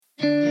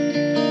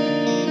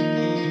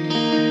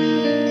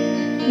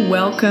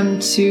Welcome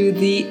to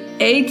the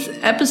 8th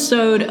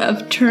episode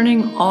of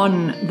Turning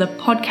On, the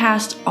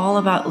podcast all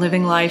about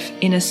living life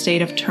in a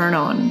state of turn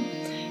on.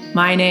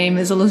 My name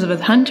is Elizabeth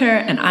Hunter,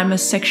 and I'm a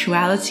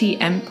sexuality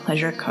and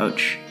pleasure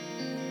coach.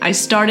 I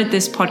started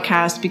this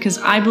podcast because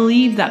I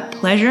believe that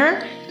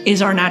pleasure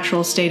is our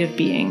natural state of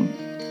being,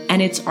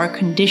 and it's our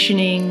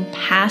conditioning,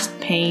 past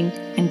pain,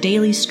 and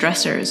daily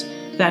stressors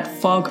that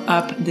fog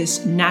up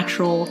this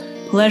natural,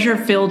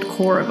 pleasure-filled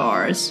core of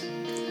ours.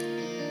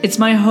 It's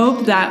my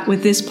hope that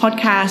with this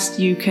podcast,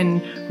 you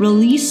can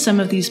release some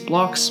of these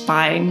blocks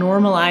by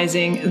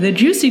normalizing the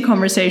juicy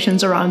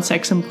conversations around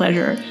sex and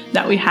pleasure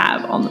that we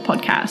have on the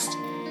podcast.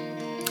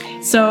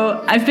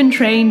 So I've been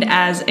trained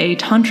as a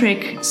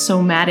tantric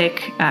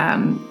somatic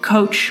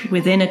coach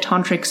within a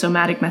tantric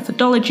somatic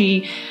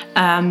methodology,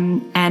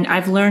 and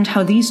I've learned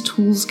how these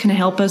tools can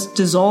help us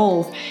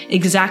dissolve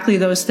exactly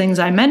those things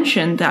I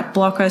mentioned that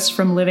block us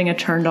from living a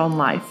turned-on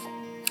life.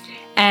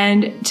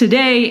 And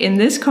today, in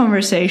this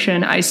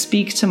conversation, I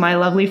speak to my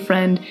lovely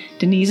friend,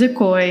 Denise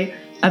Coy,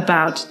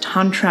 about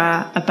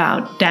Tantra,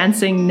 about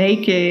dancing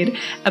naked,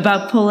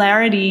 about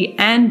polarity,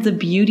 and the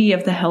beauty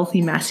of the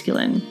healthy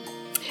masculine.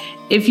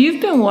 If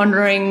you've been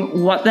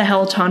wondering what the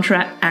hell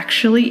Tantra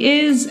actually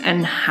is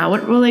and how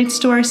it relates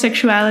to our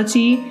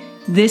sexuality,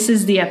 this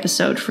is the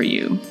episode for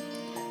you.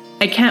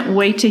 I can't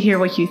wait to hear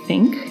what you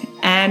think.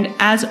 And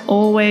as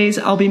always,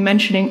 I'll be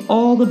mentioning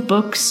all the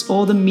books,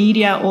 all the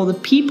media, all the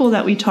people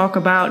that we talk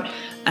about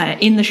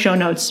in the show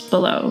notes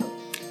below.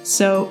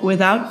 So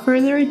without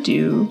further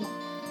ado,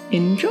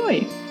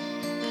 enjoy.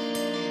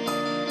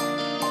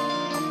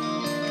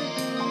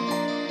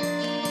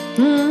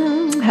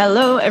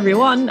 Hello,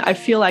 everyone. I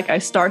feel like I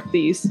start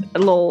these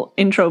little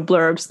intro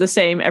blurbs the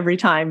same every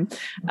time,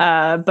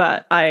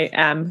 but I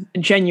am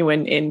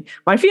genuine in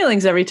my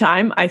feelings every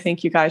time. I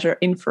think you guys are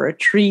in for a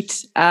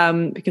treat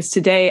because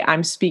today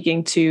I'm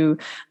speaking to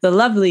the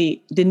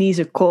lovely Denise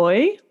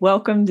Coy.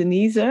 Welcome,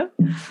 Denise.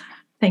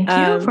 Thank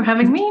you for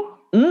having me.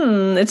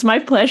 It's my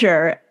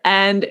pleasure.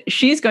 And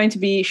she's going to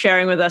be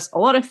sharing with us a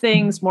lot of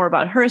things, more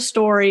about her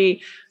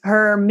story,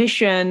 her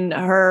mission,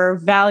 her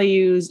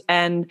values,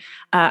 and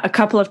a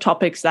couple of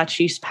topics that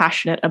she's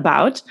passionate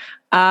about,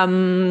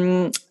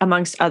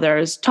 amongst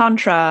others,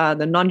 Tantra,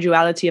 the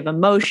non-duality of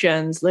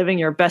emotions, living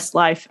your best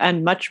life,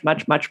 and much,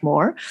 much, much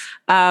more.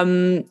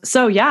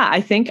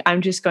 I think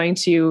I'm just going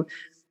to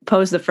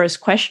pose the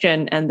first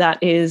question, and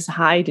that is,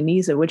 hi,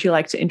 Denise, would you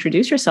like to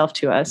introduce yourself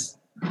to us?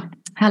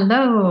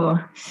 Hello.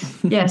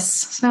 Yes.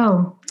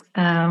 So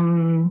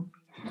I'm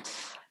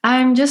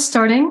just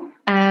starting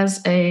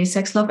as a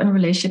sex, love, and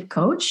relationship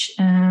coach.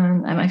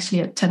 And I'm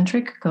actually a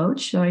tantric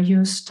coach. So I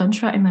use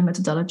Tantra in my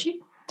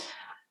methodology.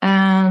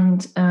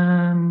 And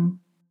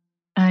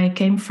I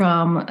came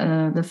from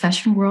the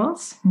fashion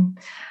world.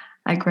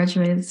 I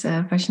graduated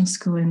fashion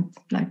school in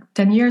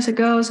 10 years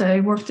ago. So I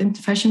worked in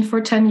fashion for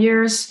 10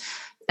 years.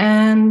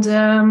 And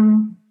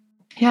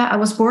I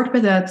was bored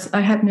with that.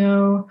 I had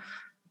no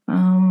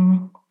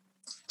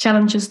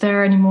challenges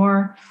there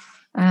anymore,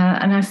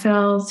 and I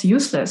felt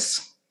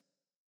useless.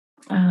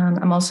 And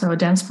I'm also a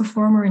dance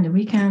performer in the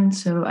weekend,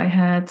 so I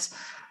had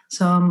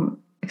some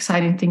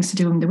exciting things to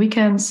do in the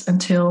weekends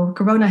until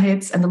Corona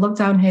hit and the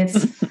lockdown hit,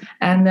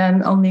 and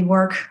then only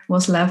work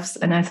was left.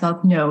 And I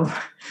thought, no,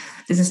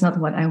 this is not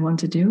what I want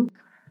to do.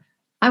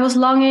 I was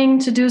longing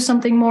to do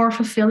something more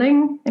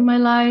fulfilling in my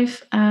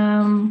life,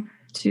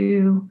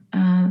 to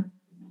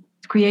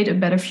create a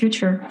better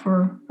future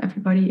for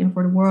everybody and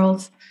for the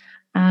world.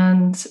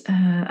 And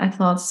I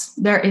thought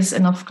there is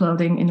enough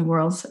clothing in the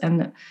world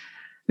and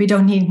we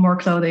don't need more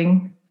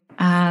clothing.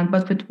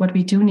 But what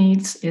we do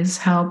need is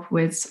help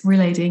with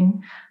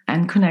relating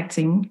and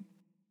connecting.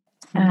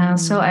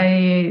 So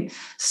I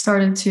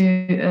started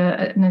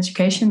an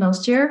education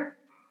last year,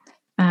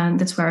 and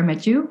that's where I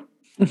met you.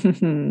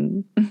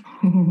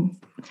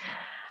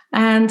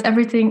 And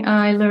everything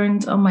I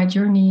learned on my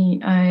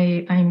journey,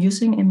 I am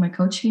using in my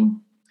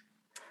coaching.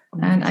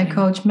 And I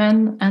coach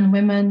men and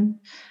women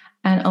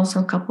and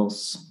also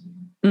couples.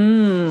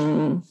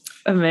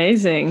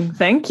 Amazing.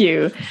 Thank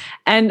you.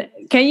 And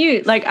can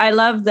you, I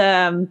love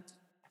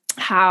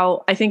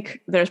how I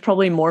think there's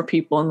probably more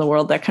people in the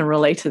world that can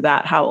relate to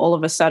that, how all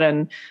of a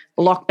sudden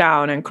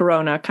lockdown and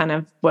Corona kind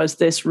of was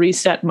this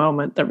reset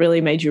moment that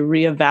really made you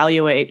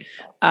reevaluate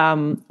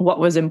what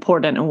was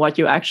important and what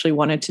you actually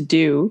wanted to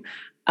do.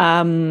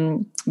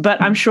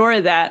 But I'm sure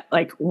that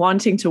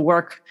wanting to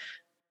work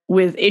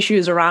with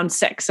issues around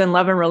sex and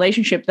love and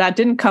relationship, that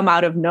didn't come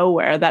out of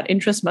nowhere. That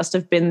interest must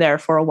have been there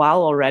for a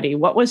while already.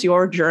 What was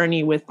your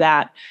journey with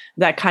that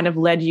kind of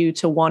led you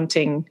to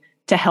wanting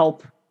to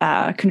help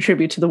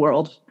contribute to the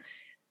world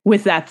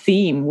with that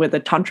theme, with a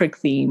tantric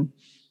theme?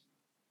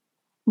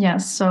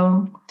 Yes.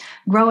 So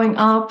growing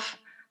up,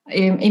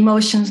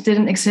 emotions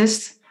didn't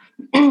exist.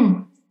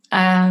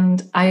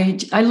 And I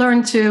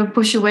learned to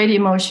push away the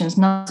emotions,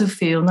 not to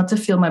feel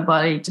my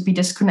body, to be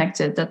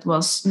disconnected. That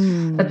was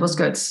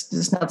good.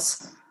 Just not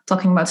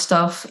talking about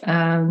stuff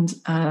and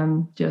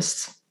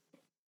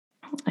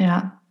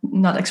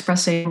not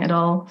expressing at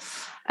all.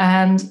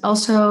 And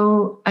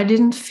also, I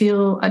didn't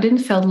feel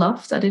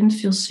loved. I didn't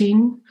feel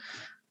seen.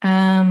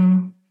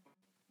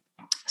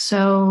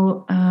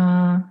 So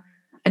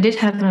I did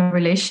have a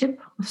relationship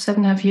of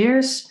 7.5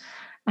 years,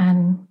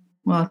 and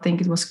well, I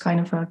think it was kind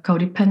of a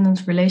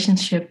codependent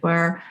relationship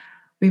where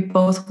we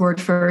both were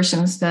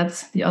versions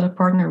that the other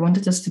partner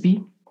wanted us to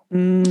be.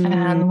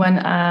 And when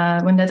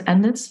that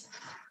ended,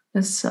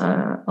 that's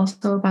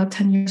also about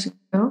 10 years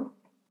ago.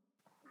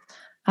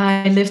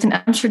 I lived in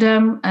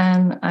Amsterdam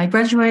and I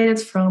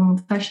graduated from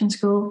fashion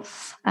school,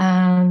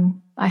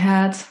 and I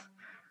had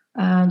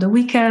the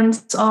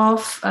weekends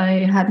off.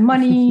 I had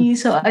money,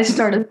 so I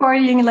started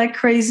partying like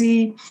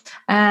crazy.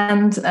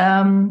 And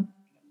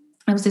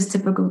I was this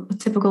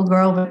typical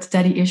girl with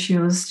daddy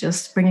issues,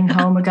 just bringing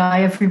home a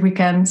guy every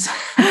weekend.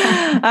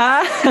 And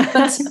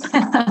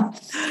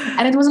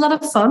it was a lot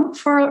of fun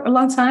for a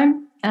long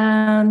time,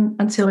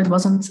 until it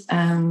wasn't.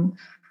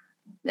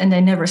 And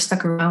they never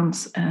stuck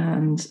around.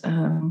 And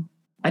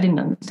I didn't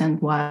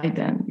understand why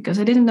then, because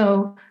I didn't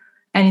know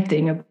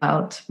anything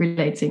about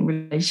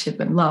relationship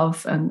and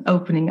love and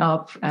opening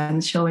up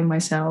and showing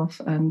myself.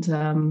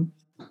 And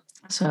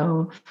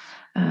so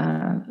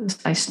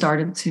I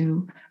started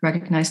to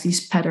recognize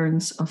these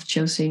patterns of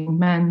choosing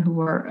men who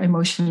were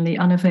emotionally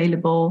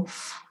unavailable,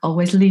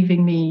 always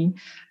leaving me.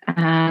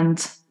 And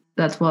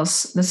that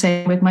was the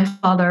same with my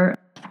father,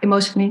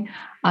 emotionally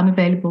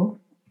unavailable.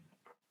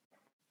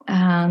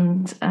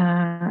 And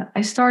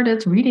I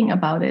started reading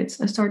about it.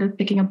 I started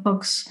picking up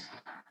books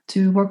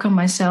to work on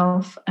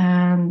myself.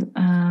 And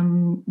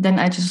then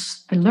I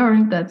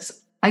learned that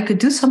I could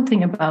do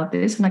something about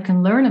this, and I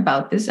can learn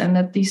about this, and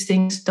that these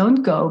things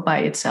don't go by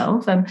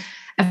itself. And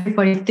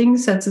everybody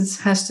thinks that it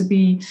has to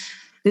be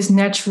this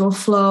natural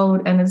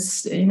flow, and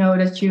it's,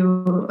 that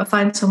you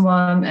find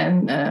someone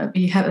and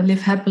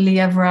live happily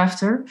ever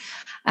after.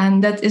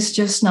 And that is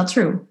just not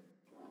true.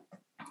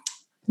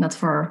 Not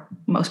for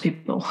most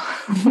people.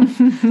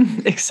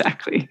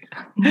 Exactly.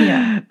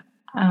 Yeah.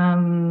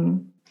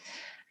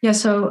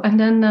 So, and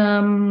then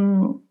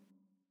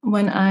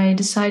when I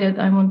decided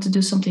I wanted to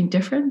do something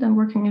different than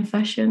working in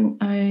fashion,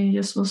 I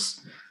just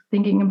was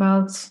thinking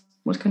about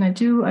what can I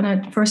do. And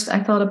at first I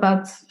thought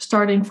about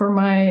starting for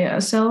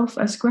myself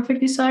as a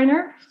graphic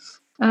designer,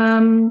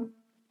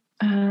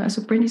 as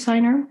a print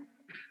designer,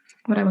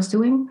 what I was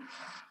doing.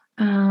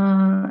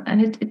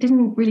 And it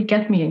didn't really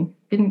get me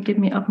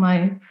up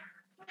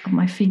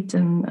my feet,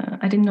 and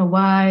I didn't know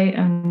why.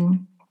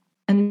 And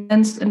then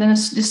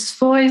this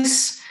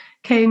voice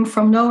came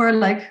from nowhere,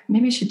 like,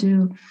 maybe you should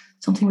do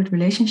something with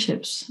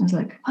relationships. I was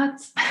like,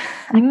 what?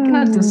 I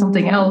cannot do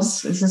something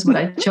else. This is what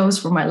I chose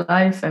for my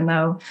life. And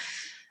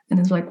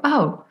it's like,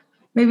 wow,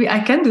 maybe I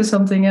can do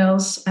something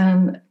else.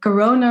 And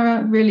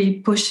Corona really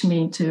pushed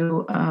me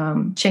to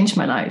change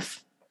my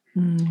life,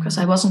 because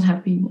I wasn't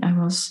happy. I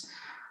was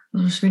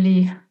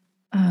really,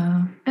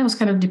 I was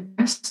kind of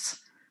depressed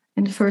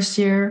in the first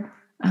year.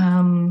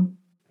 And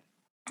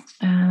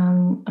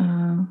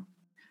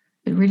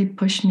it really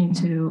pushed me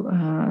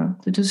to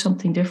do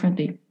something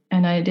differently.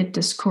 And I did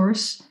this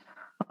course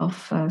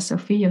of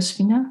Sophie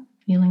Josefina,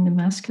 Healing the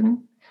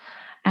Masculine.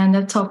 And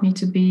that taught me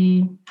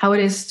how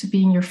it is to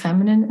be in your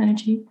feminine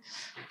energy.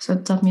 So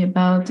it taught me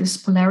about this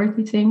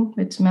polarity thing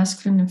with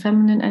masculine and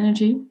feminine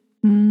energy.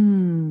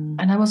 And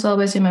I was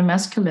always in my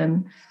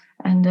masculine.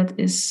 And that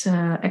is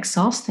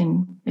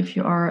exhausting if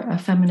you are a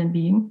feminine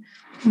being.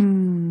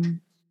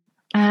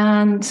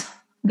 And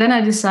then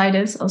I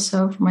decided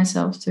also for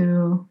myself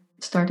to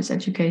start this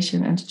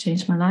education and to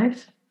change my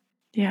life.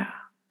 Yeah.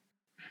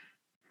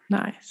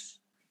 Nice.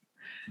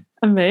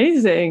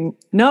 Amazing.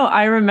 No,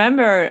 I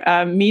remember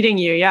meeting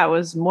you. Yeah, it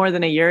was more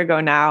than a year ago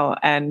now.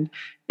 And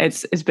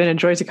it's been a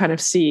joy to kind of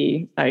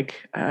see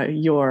like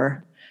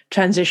your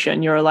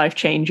transition, your life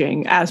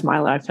changing, as my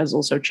life has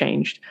also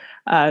changed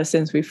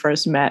since we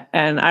first met.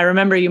 And I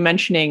remember you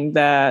mentioning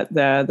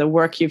the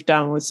work you've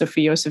done with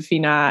Sophie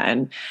Josefina.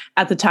 And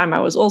at the time, I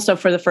was also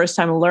for the first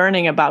time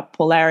learning about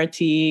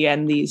polarity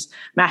and these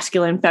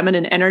masculine,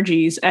 feminine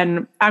energies.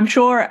 And I'm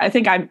sure, I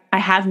think I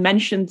have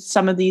mentioned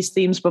some of these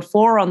themes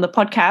before on the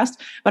podcast,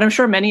 but I'm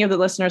sure many of the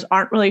listeners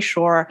aren't really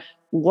sure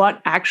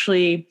what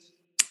actually...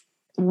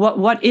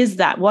 What is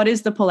that? What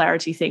is the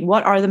polarity thing?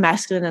 What are the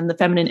masculine and the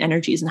feminine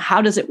energies, and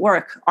how does it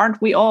work? Aren't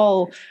we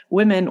all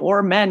women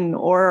or men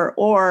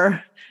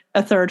or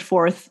a third,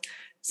 fourth,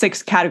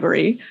 sixth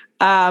category?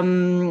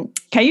 Can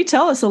you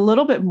tell us a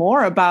little bit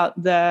more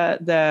about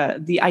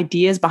the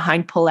ideas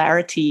behind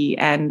polarity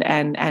and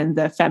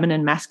the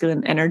feminine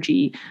masculine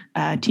energy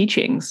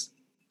teachings?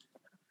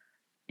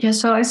 Yeah,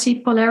 so I see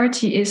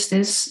polarity is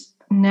this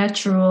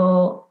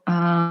natural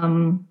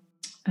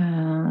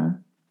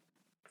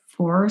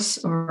force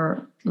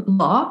or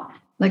law,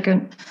 like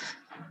a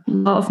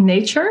law of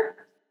nature,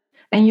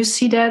 and you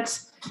see that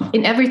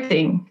in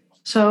everything.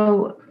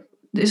 So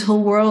this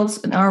whole world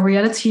and our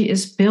reality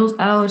is built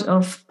out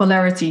of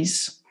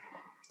polarities.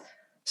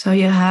 So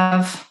you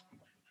have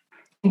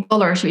in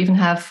colors, you even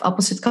have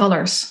opposite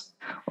colors,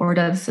 or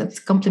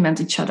that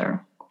complement each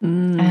other.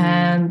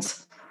 And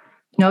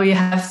you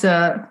have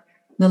the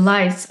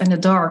light and the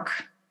dark,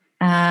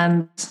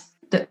 and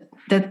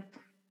that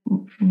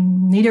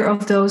neither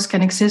of those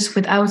can exist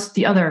without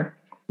the other.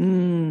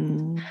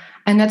 And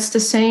that's the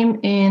same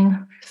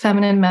in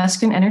feminine,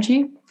 masculine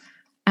energy.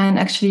 And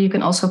actually, you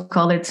can also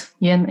call it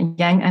yin and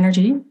yang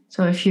energy.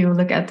 So if you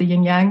look at the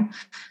yin yang,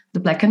 the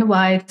black and the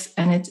white,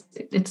 and it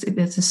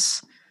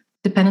is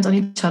dependent on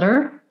each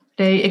other.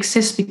 They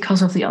exist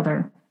because of the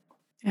other.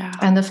 Yeah.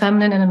 And the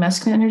feminine and the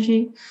masculine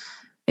energy,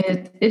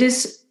 it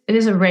is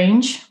a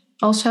range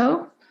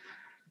also,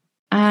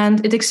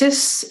 and it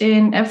exists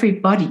in every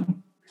body.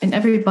 In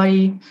every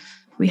body,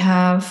 we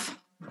have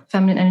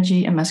feminine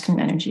energy and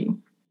masculine energy.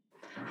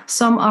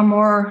 Some are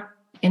more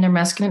in their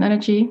masculine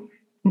energy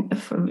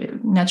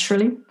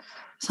naturally.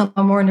 Some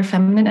are more in their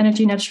feminine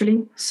energy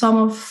naturally. Some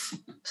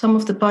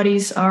of the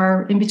bodies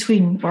are in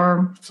between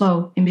or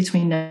flow in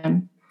between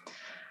them.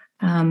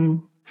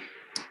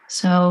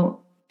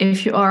 So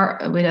if you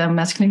are with a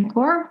masculine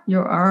core,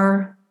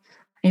 you're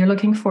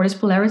looking for this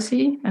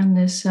polarity and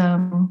this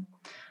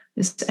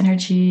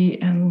energy,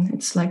 and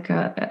it's like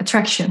a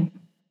attraction,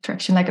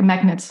 like a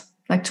magnet,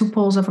 like two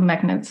poles of a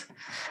magnet.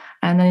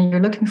 And then you're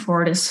looking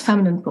for this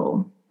feminine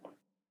pole.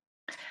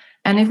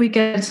 And if we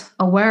get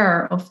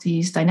aware of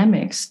these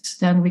dynamics,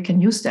 then we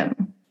can use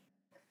them.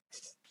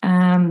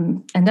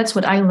 And that's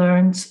what I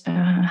learned,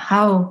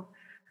 how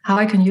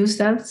I can use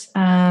that,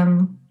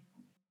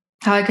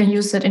 how I can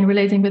use that in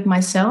relating with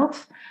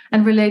myself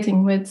and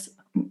relating with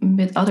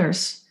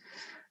others.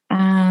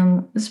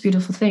 And it's a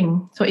beautiful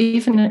thing. So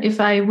even if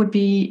I would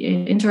be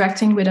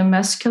interacting with a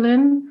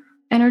masculine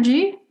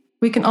energy,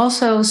 we can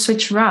also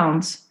switch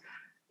around.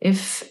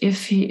 If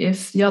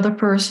the other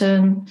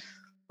person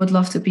would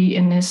love to be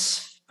in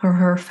his or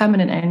her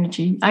feminine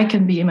energy, I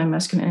can be in my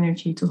masculine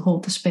energy to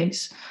hold the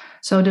space.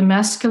 So the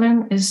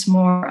masculine is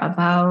more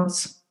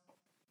about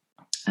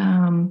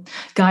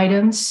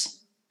guidance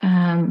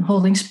and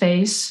holding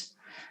space.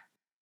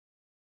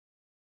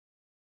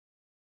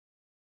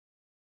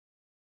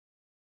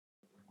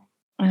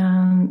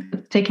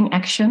 Taking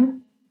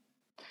action,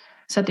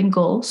 setting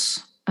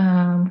goals,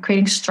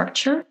 creating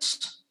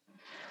structures.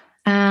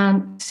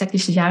 And it's actually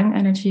the yang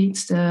energy,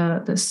 it's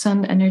the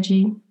sun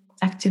energy,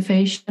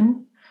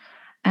 activation.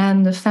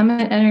 And the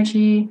feminine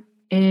energy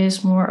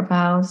is more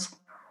about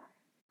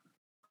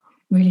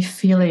really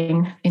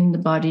feeling in the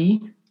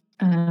body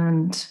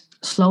and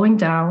slowing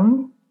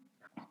down,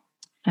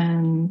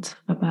 and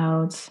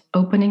about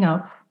opening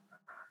up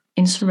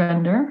in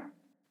surrender.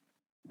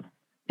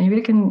 And you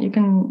really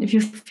can if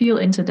you feel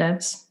into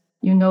that,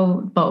 you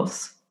know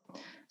both.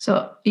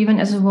 So even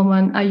as a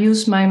woman, I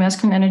use my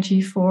masculine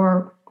energy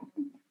for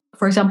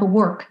example,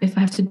 work. If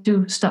I have to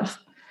do stuff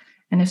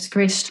and I have to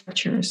create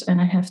structures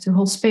and I have to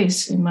hold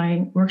space in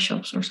my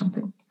workshops or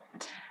something.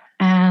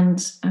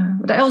 And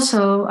but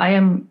I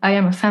am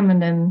a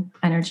feminine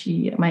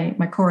energy.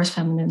 My core is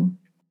feminine,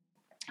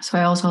 so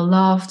I also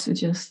love to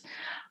just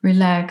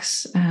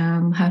relax,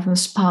 have a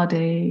spa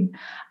day,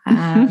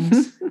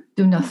 and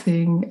do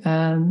nothing,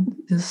 and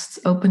just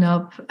open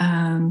up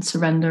and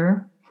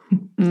surrender,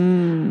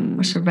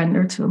 or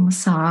surrender to a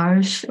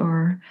massage,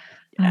 or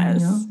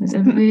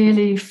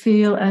really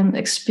feel and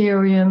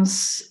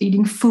experience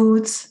eating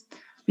food,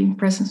 being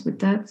present with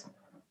that.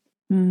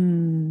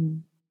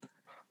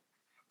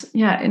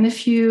 Yeah, and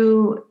if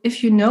you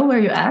know where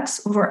you're at,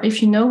 or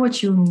if you know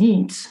what you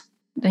need,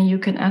 then you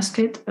can ask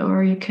it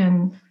or you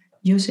can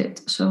use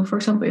it. So, for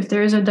example, if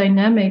there is a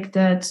dynamic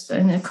that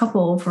in a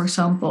couple, for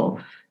example,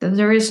 that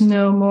there is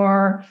no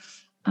more,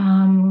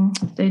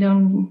 they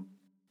don't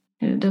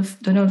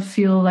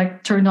feel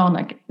like turned on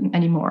like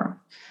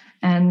anymore,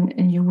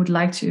 and you would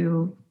like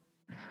to,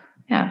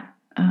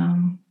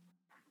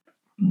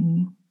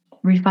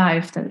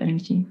 revive that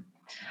energy.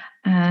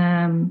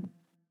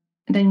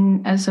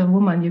 Then as a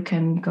woman, you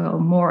can go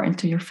more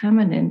into your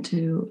feminine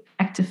to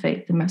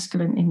activate the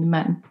masculine in the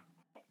man.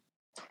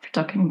 If you're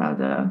talking about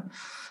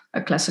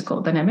a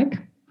classical dynamic.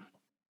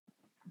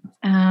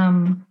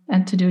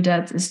 And to do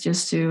that is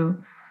just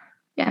to,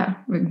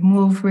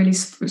 move really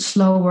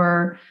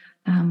slower,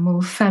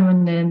 move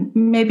feminine,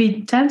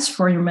 maybe dance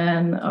for your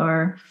man,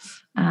 or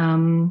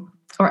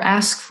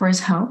ask for his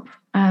help.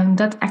 And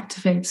that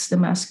activates the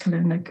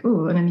masculine, like,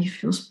 oh, and then he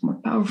feels more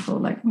powerful,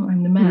 like, oh,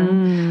 I'm the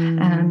man.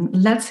 And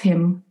let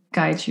him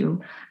guide you.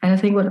 And I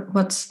think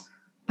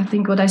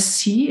what I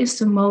see is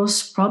the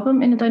most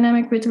problem in the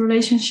dynamic with the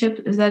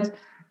relationship is that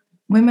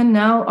women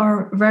now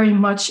are very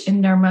much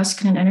in their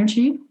masculine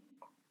energy,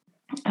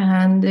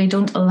 and they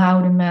don't allow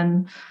the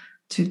men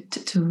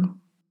to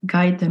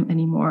guide them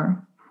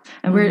anymore.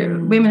 And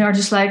women are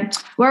just like,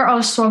 where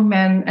are strong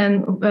men?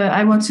 And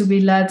I want to be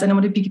led and I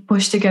want to be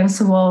pushed against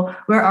the wall.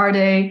 Where are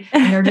they?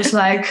 And they're just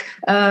like,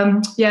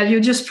 you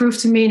just proved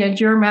to me that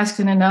you're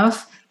masculine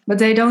enough. But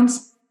they don't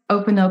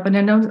open up and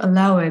they don't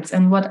allow it.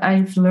 And what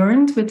I've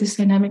learned with this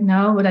dynamic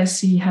now, what I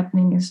see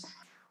happening is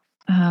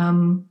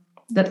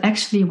that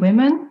actually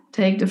women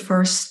take the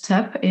first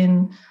step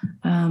in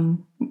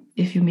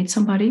if you meet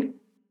somebody.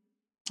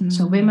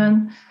 So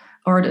women,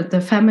 or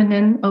the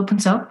feminine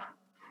opens up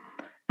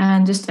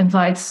and just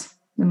invites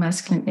the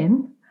masculine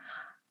in.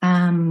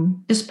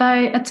 just by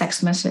a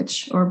text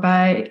message or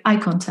by eye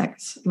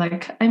contact.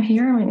 Like, I'm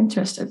here, I'm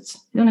interested.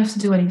 You don't have to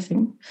do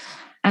anything.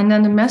 And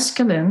then the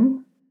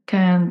masculine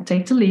can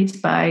take the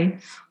lead by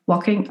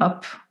walking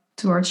up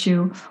towards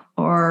you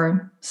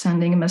or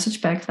sending a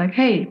message back like,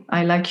 hey,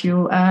 I like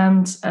you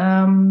and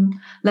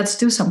let's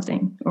do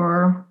something,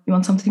 or you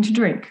want something to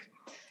drink.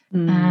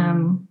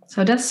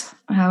 So that's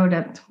how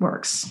that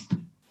works.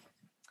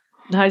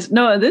 Nice.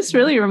 No, this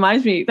really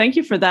reminds me. Thank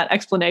you for that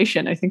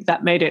explanation. I think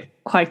that made it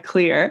quite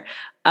clear.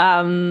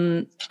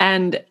 And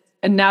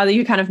now that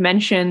you kind of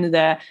mentioned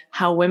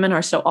how women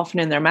are so often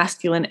in their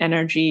masculine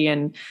energy,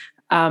 and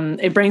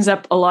it brings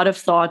up a lot of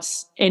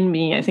thoughts in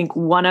me. I think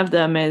one of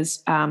them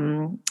is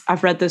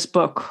I've read this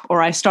book,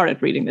 or I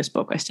started reading this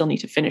book. I still need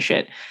to finish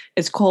it.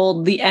 It's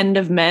called The End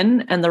of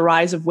Men and the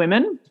Rise of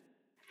Women,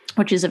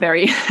 which is a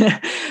very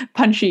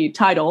punchy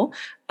title.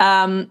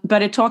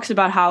 But it talks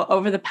about how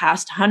over the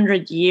past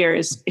 100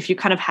 years, if you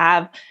kind of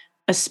have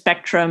a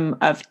spectrum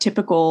of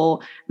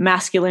typical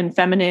masculine,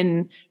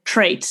 feminine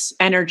traits,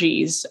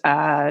 energies,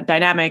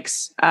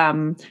 dynamics,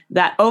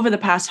 that over the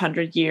past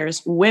 100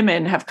 years,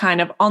 women have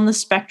kind of on the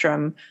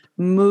spectrum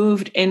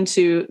moved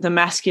into the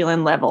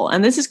masculine level.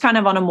 And this is kind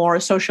of on a more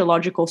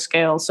sociological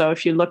scale. So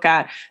if you look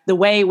at the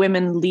way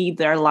women lead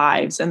their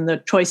lives and the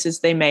choices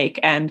they make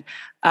and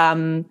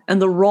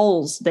the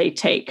roles they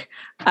take.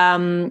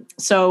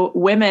 So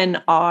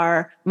women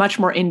are much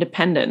more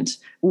independent.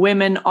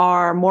 Women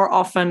are more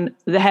often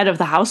the head of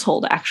the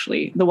household,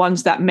 actually, the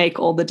ones that make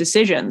all the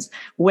decisions.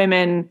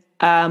 Women,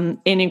 in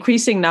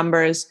increasing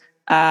numbers,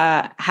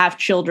 have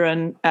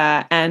children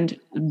and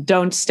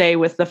don't stay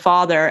with the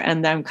father,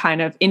 and then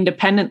kind of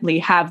independently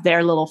have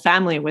their little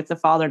family with the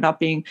father not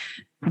being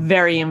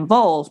very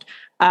involved.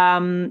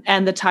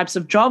 And the types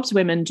of jobs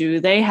women do,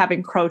 they have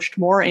encroached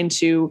more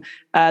into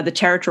the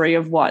territory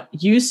of what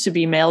used to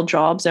be male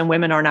jobs, and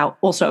women are now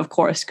also, of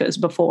course, because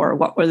before,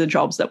 what were the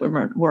jobs that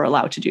women were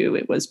allowed to do?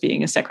 It was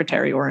being a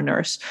secretary or a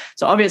nurse.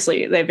 So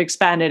obviously, they've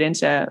expanded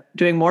into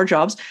doing more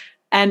jobs.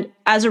 And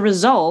as a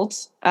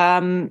result,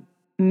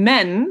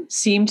 men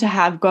seem to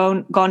have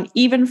gone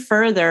even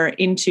further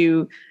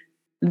into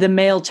the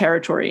male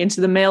territory,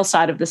 into the male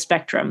side of the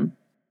spectrum.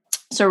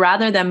 So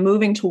rather than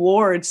moving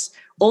towards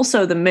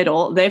also the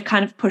middle, they've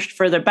kind of pushed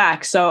further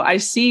back. So I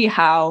see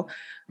how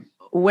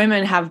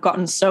women have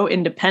gotten so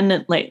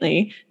independent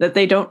lately that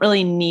they don't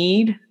really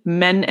need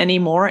men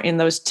anymore in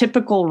those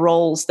typical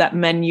roles that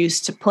men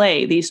used to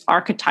play, these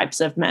archetypes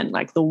of men,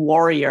 like the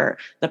warrior,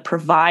 the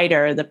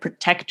provider, the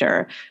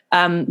protector.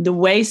 The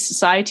way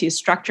society is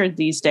structured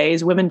these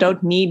days, women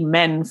don't need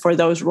men for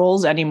those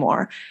roles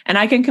anymore. And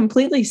I can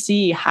completely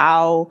see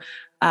how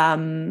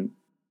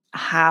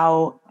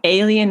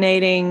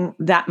alienating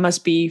that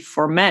must be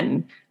for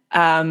men.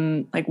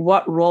 Like,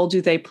 what role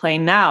do they play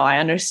now? I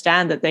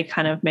understand that they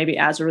kind of maybe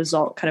as a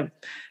result kind of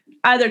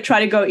either try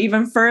to go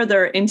even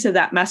further into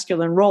that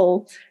masculine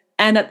role.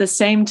 And at the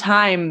same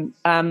time,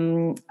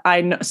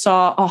 I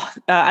saw,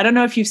 I don't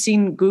know if you've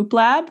seen Goop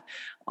Lab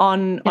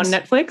on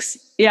Netflix.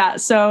 Yeah.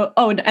 So,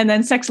 and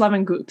then Sex, Love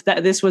and Goop.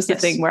 This was the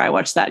thing where I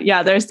watched that.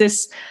 Yeah. There's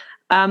this,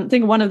 I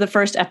think one of the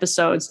first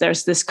episodes,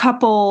 there's this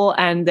couple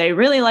and they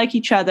really like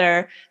each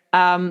other.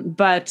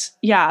 But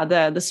yeah,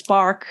 the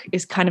spark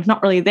is kind of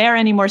not really there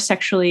anymore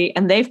sexually.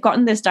 And they've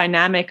gotten this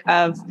dynamic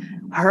of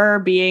her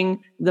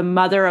being the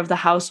mother of the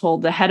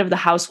household, the head of the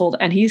household.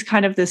 And he's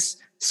kind of this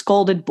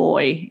scolded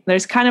boy.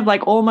 There's kind of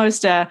like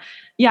almost a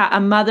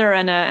mother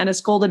and a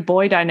scolded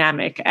boy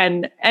dynamic.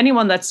 And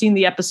anyone that's seen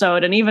the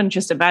episode and even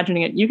just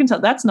imagining it, you can tell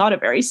that's not a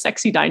very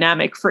sexy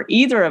dynamic for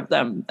either of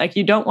them. Like,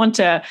 you don't want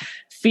to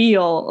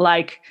feel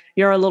like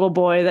you're a little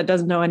boy that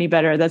doesn't know any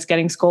better, that's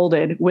getting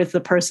scolded with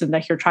the person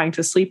that you're trying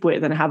to sleep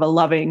with and have a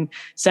loving,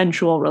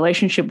 sensual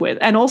relationship with.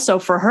 And also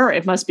for her,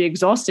 it must be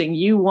exhausting.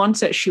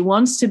 She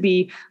wants to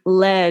be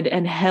led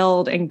and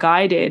held and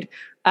guided.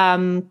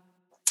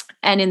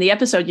 And in the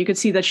episode, you could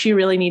see that she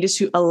really needed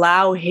to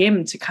allow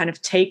him to kind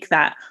of take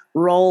that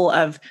role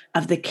of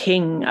the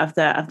king, of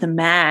the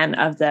man,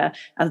 of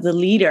the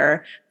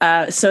leader,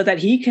 so that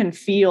he can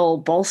feel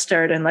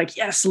bolstered and like,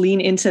 yes,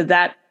 lean into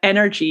that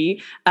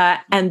energy,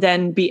 and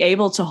then be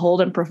able to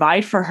hold and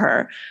provide for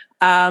her.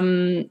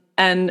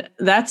 And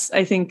that's,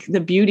 I think,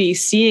 the beauty,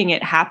 seeing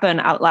it happen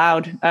out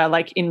loud,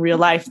 like in real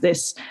life,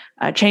 this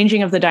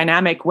changing of the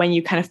dynamic when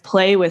you kind of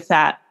play with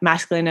that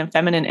masculine and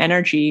feminine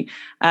energy,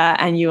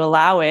 and you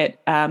allow it.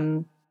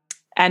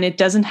 And it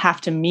doesn't have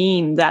to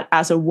mean that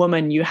as a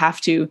woman, you have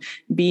to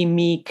be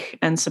meek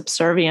and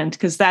subservient,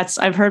 because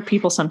I've heard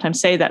people sometimes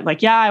say that,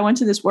 like, yeah, I went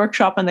to this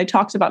workshop and they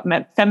talked about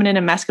feminine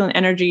and masculine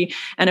energy,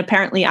 and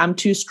apparently I'm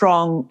too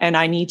strong and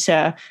I need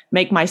to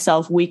make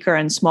myself weaker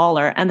and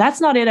smaller. And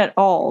that's not it at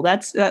all.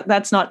 That's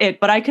not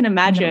it. But I can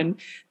imagine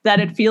that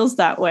it feels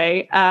that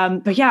way.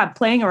 But yeah,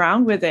 playing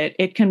around with it,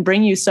 it can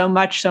bring you so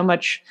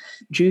much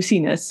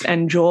juiciness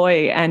and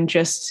joy and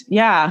just,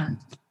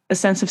 a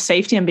sense of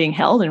safety and being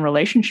held in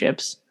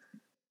relationships.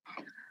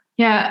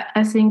 Yeah,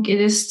 I think it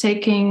is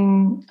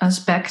taking us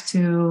back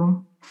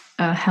to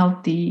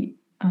healthy,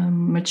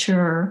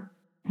 mature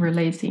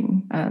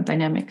relating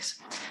dynamics.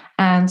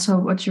 And so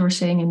what you were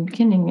saying in the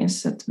beginning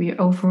is that we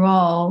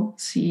overall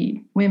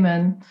see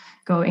women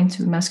go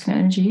into masculine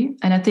energy.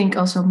 And I think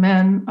also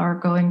men are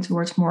going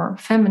towards more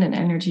feminine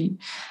energy.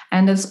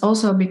 And that's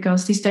also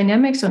because these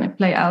dynamics don't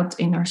play out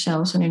in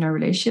ourselves and in our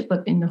relationship,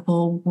 but in the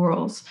whole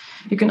world.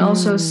 You can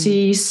also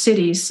see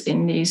cities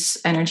in these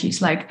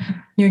energies, like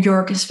New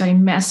York is very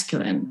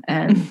masculine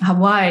and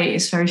Hawaii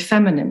is very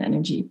feminine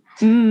energy.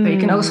 But you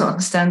can also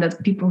understand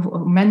that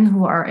men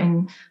who are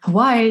in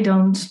Hawaii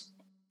don't.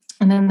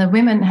 And then the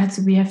women have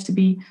to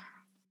be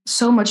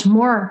so much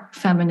more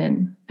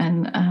feminine.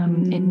 And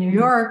in New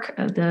York,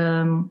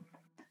 the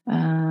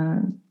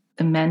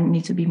men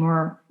need to be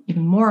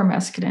even more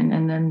masculine.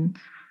 And then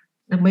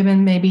the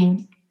women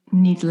maybe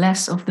need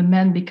less of the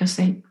men because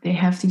they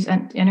have this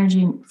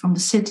energy from the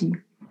city.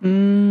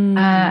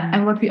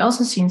 And what we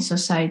also see in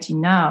society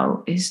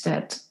now is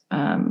that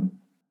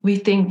we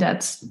think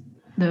that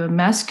the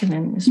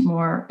masculine is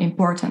more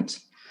important.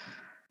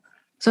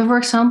 So, for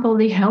example,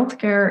 the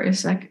healthcare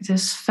is like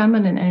this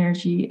feminine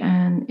energy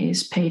and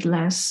is paid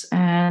less,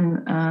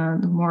 and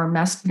the more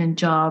masculine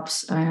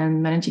jobs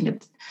and managing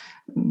it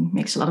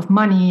makes a lot of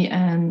money,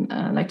 and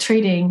like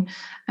trading,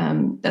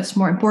 that's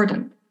more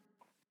important.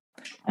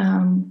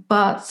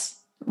 But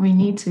we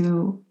need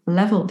to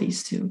level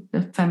these two,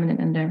 the feminine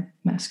and the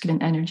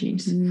masculine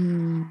energies.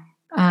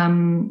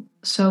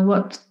 So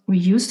what we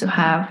used to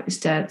have is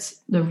that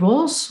the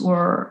roles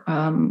were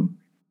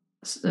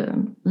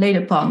laid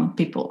upon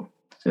people.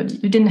 So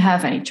you didn't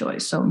have any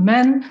choice. So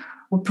men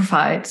would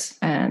provide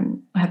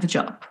and have a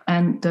job,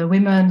 and the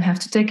women have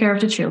to take care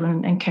of the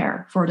children and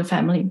care for the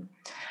family.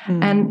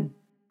 And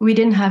we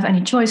didn't have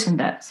any choice in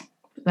that.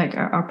 Like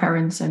our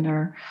parents and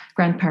our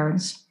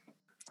grandparents,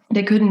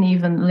 they couldn't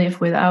even live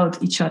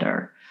without each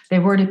other. They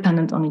were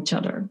dependent on each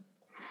other.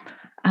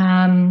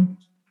 And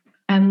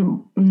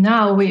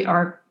now we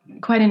are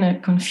quite in a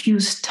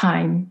confused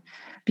time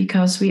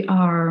because we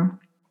are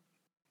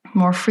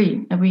more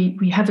free and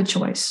we have a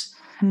choice.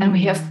 And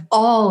we have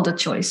all the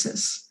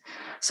choices.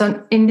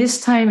 So in this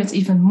time, it's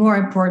even more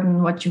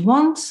important what you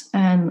want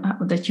and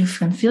that you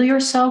can feel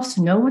yourself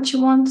to know what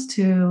you want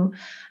to.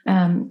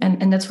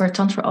 And that's where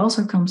Tantra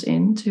also comes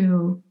in,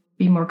 to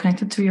be more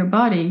connected to your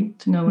body,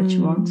 to know what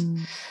you want.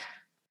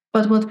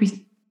 But what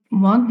we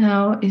want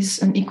now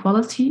is an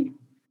equality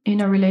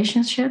in our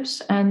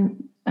relationships.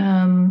 And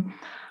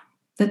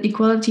that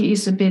equality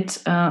is a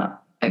bit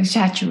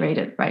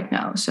exaggerated right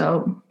now.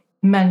 So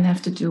men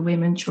have to do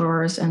women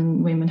chores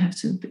and women have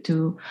to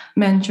do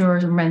men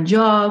chores and men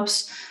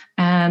jobs.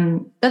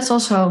 And that's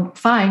also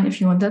fine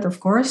if you want that, of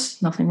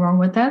course, nothing wrong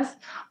with that.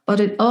 But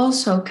it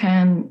also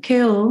can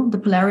kill the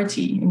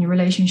polarity in your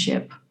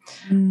relationship.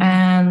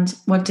 And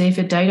what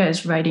David Deida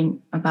is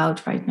writing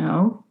about right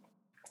now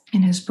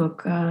in his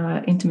book,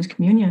 Intimate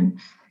Communion,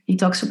 he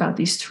talks about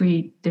these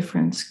three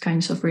different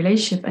kinds of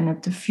relationship, and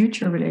that the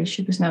future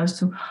relationship is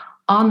to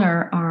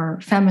honor our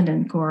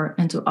feminine core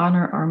and to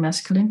honor our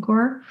masculine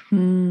core,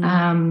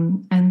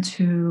 and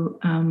to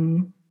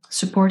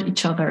support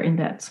each other in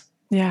that.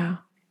 Yeah.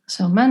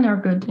 So men are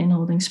good in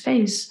holding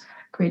space,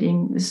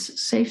 creating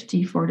this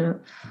safety for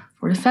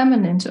the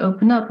feminine to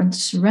open up and to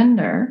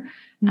surrender.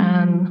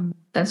 And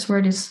that's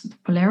where this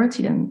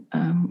polarity then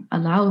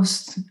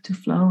allows to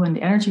flow, and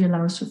the energy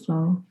allows to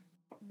flow.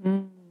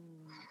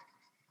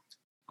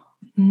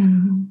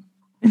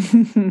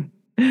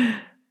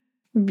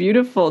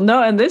 Beautiful.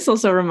 No, and this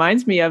also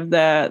reminds me of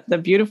the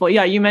beautiful,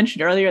 you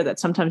mentioned earlier that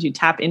sometimes you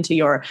tap into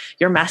your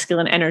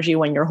masculine energy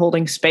when you're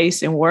holding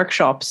space in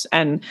workshops.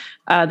 And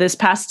this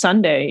past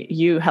Sunday,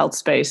 you held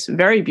space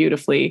very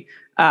beautifully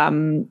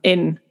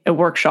in a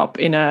workshop,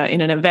 in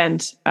an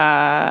event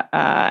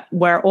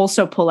where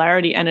also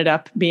polarity ended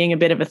up being a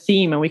bit of a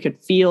theme, and we could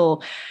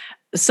feel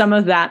some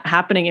of that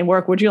happening in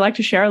work. Would you like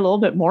to share a little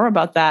bit more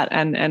about that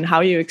and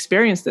how you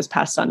experienced this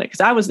past Sunday?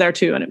 Because I was there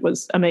too, and it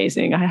was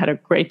amazing. I had a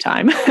great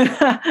time.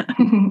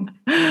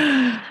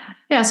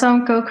 Yeah, so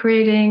I'm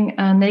co-creating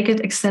a naked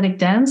ecstatic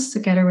dance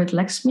together with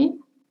Lexmi.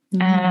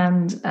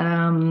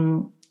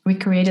 And we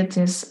created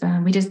this,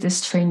 we did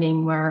this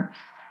training where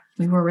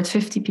we were with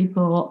 50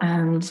 people,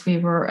 and we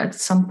were at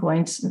some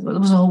point, it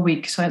was a whole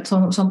week. So at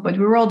some point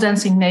we were all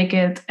dancing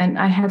naked, and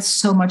I had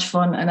so much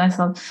fun. And I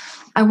thought,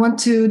 I want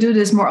to do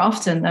this more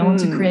often. I want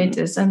to create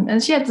this.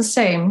 And she had the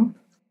same.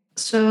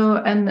 So,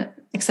 and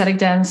ecstatic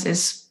dance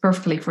is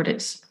perfectly for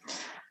this.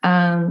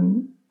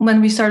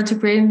 When we started to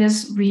create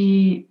this,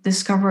 we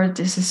discovered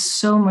this is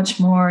so much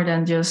more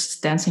than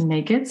just dancing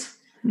naked.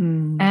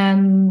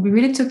 And we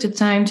really took the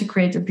time to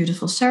create a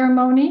beautiful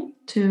ceremony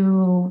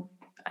to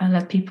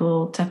let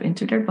people tap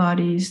into their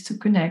bodies, to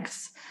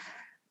connect,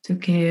 to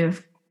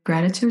give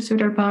gratitude to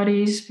their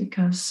bodies,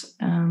 because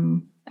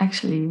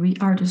actually we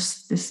are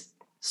just this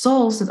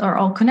souls that are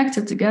all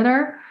connected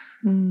together.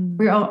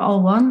 We're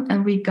all one,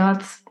 and we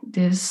got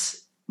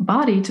this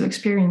body to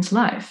experience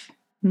life.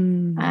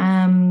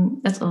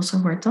 That's also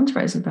where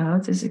Tantra is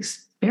about, is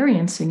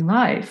experiencing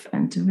life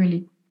and to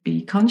really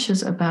be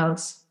conscious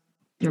about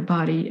your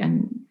body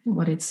and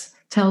what it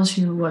tells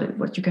you,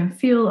 what you can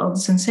feel, all the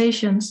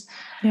sensations.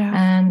 Yeah.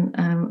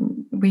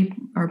 And we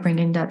are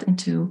bringing that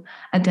into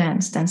a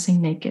dance,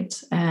 dancing naked.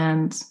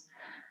 And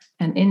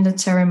in the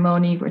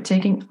ceremony, we're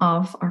taking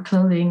off our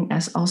clothing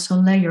as also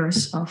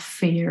layers of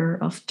fear,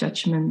 of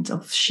judgment,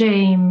 of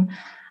shame,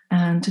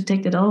 and to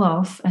take that all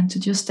off and to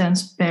just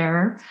dance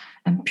bare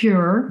and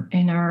pure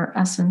in our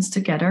essence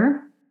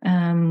together.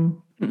 And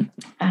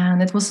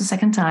it was the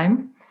second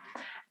time.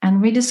 And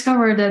we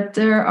discovered that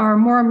there are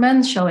more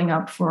men showing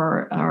up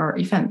for our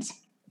event.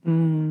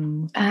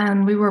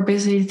 And we were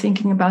busy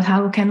thinking about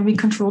how can we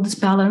control this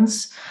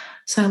balance,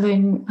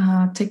 selling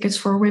tickets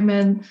for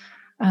women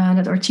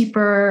that are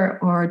cheaper,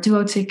 or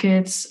duo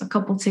tickets, a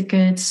couple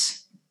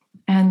tickets.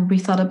 And we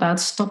thought about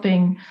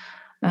stopping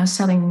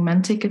selling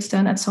men tickets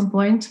then at some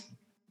point.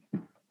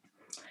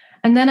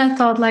 And then I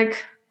thought,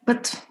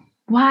 but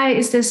why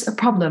is this a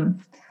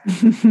problem?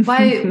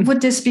 Why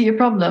would this be a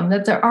problem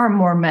that there are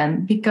more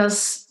men?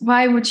 Because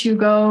why would you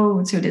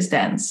go to this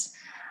dance?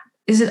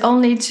 Is it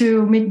only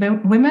to meet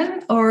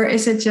women, or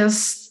is it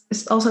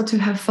also to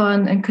have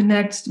fun and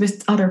connect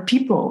with other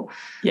people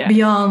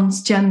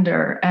beyond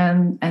gender,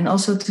 and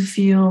also to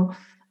feel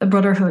a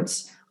brotherhood,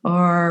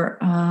 or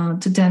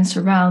to dance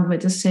around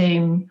with the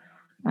same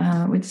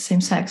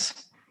sex?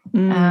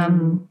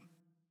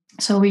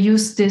 So we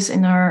used this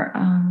in our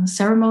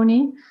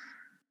ceremony.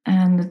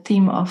 And the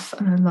theme of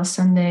last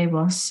Sunday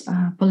was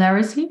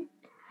polarity.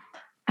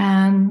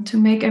 And to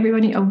make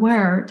everybody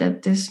aware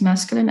that this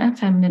masculine and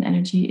feminine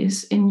energy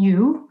is in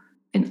you,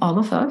 in all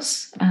of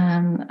us,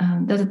 and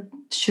that it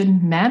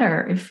shouldn't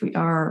matter if we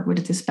are with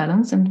a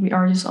disbalance, and we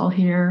are just all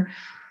here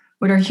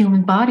with our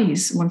human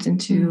bodies wanting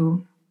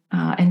to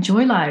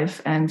enjoy life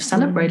and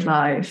celebrate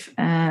life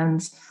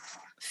and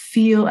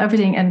feel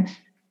everything, and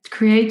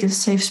create this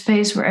safe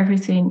space where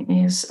everything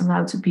is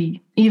allowed to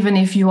be, even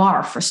if you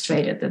are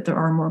frustrated that there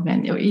are more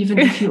men, or even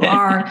if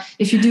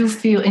if you do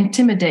feel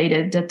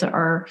intimidated that there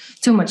are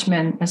too much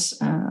men as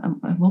a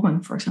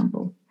woman, for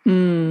example. I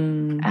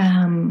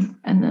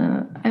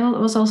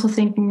was also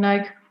thinking,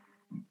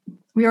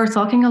 we are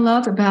talking a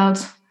lot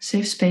about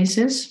safe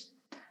spaces,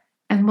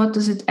 and what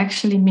does it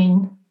actually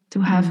mean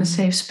to have a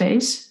safe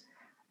space?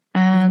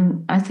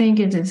 And I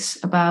think it is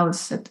about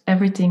that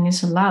everything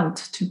is allowed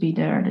to be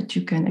there, that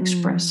you can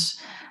express,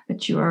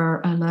 that you are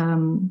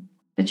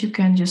that you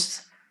can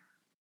just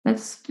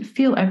let's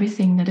feel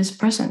everything that is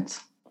present.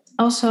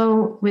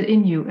 Also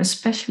within you,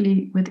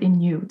 especially within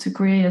you, to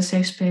create a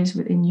safe space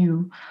within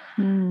you.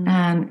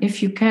 And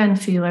if you can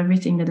feel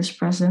everything that is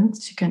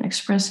present, you can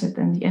express it,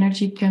 and the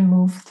energy can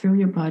move through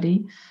your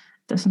body,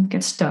 doesn't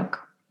get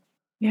stuck.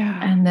 Yeah.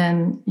 And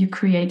then you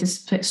create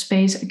this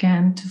space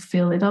again to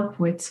fill it up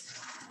with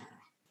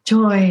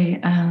joy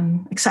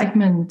and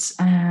excitement,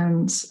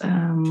 and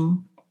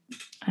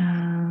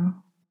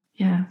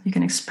you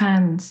can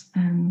expand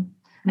and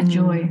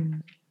enjoy.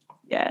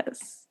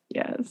 Yes.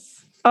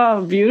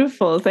 Oh,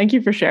 beautiful. Thank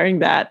you for sharing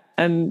that.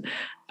 And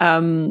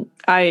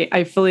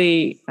I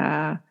fully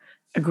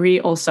agree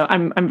also.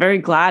 I'm very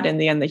glad in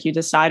the end that you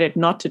decided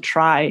not to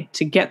try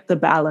to get the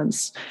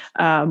balance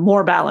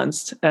more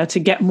balanced, to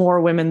get more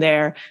women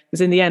there.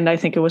 Because in the end, I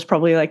think it was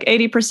probably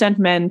 80%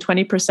 men,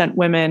 20%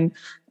 women,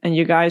 and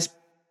you guys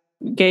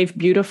gave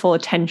beautiful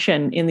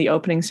attention in the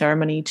opening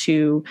ceremony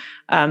to,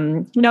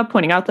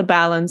 pointing out the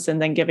balance,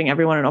 and then giving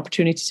everyone an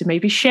opportunity to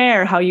maybe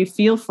share how you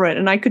feel for it.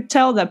 And I could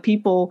tell that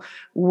people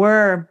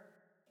were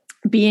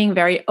being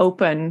very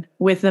open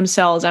with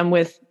themselves and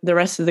with the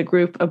rest of the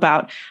group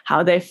about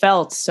how they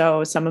felt.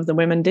 So some of the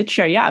women did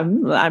share,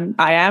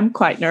 I am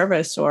quite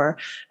nervous, or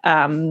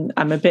I'm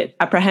a bit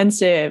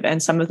apprehensive.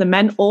 And some of the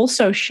men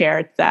also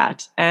shared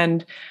that.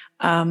 And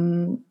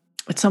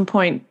at some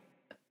point,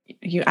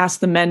 you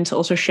asked the men to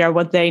also share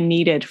what they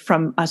needed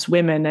from us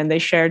women. And they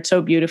shared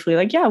so beautifully,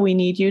 we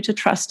need you to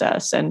trust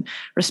us and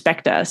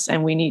respect us.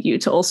 And we need you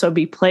to also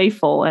be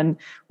playful. And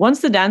once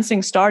the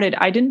dancing started,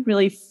 I didn't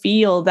really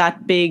feel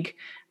that big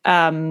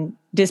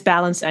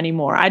disbalance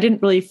anymore. I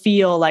didn't really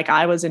feel like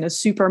I was in a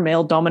super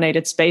male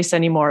dominated space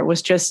anymore. It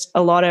was just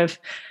a lot of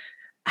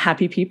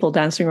happy people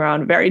dancing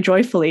around very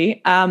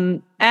joyfully.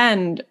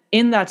 And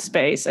in that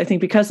space, I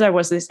think because there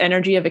was this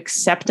energy of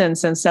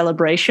acceptance and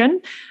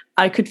celebration,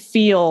 I could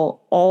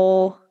feel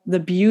all the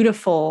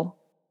beautiful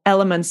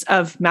elements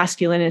of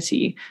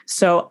masculinity.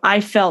 So I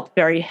felt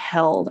very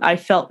held. I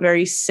felt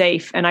very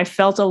safe. And I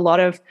felt a lot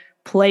of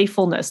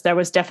playfulness. There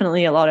was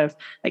definitely a lot of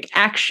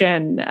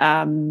action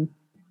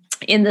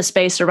in the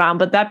space around.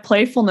 But that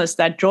playfulness,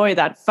 that joy,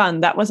 that fun,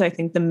 that was, I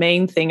think, the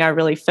main thing I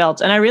really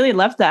felt. And I really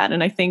loved that.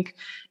 And I think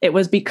it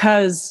was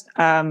because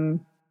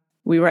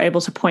we were able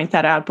to point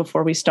that out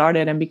before we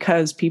started, and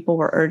because people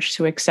were urged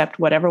to accept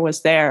whatever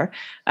was there,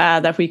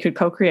 that we could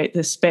co-create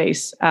this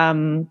space.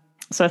 So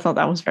I thought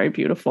that was very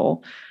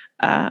beautiful,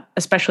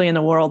 especially in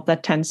a world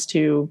that tends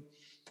to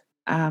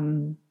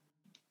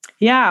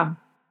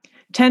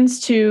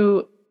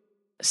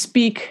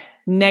speak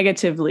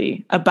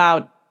negatively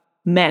about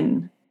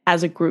men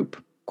as a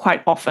group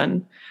quite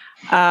often.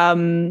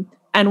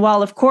 And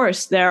while, of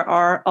course, there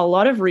are a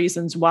lot of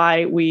reasons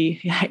why we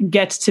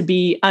get to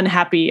be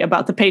unhappy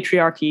about the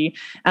patriarchy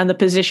and the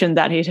position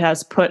that it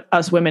has put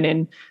us women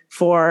in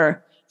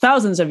for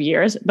thousands of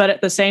years, but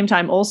at the same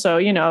time, also,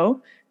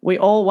 we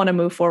all want to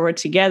move forward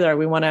together.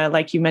 We want to,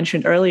 like you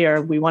mentioned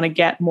earlier, we want to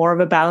get more of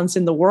a balance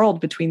in the world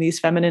between these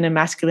feminine and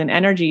masculine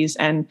energies.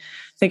 And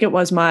I think it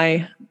was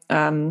my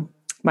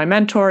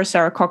mentor,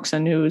 Sarah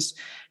Coxon, who's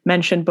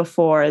mentioned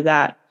before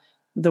that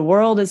the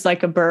world is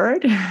like a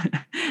bird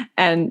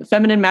and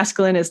feminine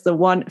energy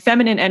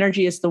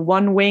is the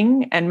one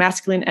wing and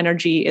masculine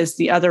energy is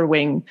the other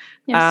wing.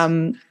 Yes.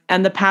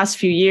 And the past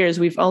few years,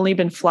 we've only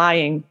been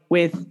flying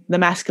with the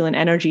masculine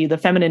energy. The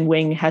feminine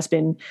wing has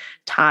been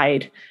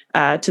tied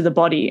to the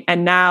body.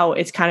 And now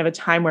it's kind of a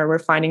time where we're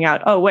finding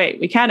out, oh, wait,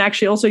 we can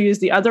actually also use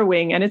the other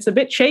wing. And it's a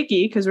bit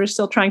shaky because we're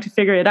still trying to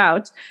figure it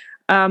out.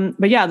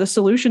 But yeah, the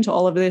solution to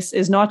all of this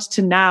is not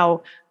to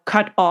now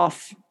cut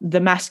off the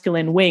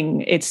masculine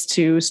wing. It's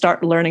to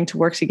start learning to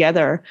work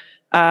together.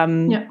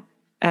 And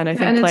I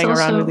think playing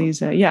around with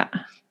these,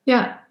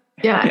 Yeah,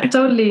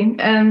 totally.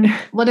 And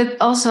what it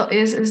also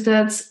is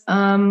that,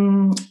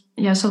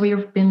 so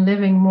we've been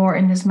living more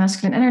in this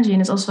masculine energy, and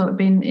it's also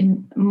been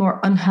in more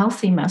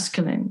unhealthy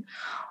masculine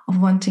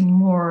of wanting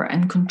more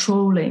and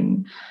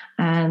controlling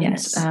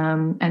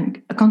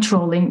and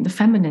controlling the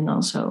feminine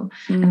also.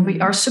 And we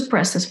are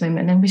suppressed as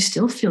women, and we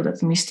still feel that,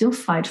 and we still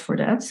fight for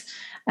that.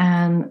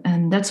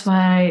 And that's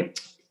why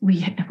we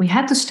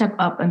had to step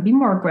up and be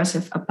more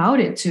aggressive about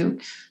it to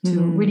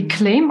really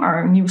claim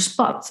our new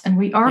spot. And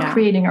we are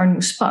creating our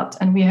new spot,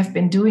 and we have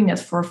been doing it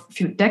for a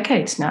few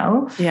decades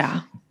now.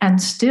 Yeah.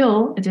 And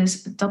still it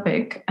is a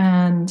topic.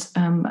 And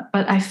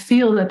but I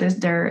feel that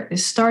there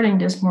is starting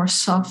this more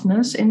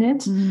softness in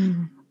it.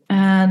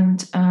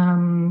 And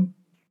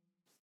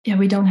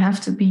we don't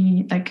have to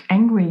be like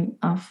angry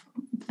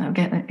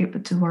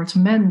towards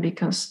men,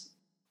 because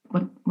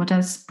what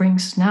that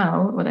brings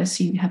now, what I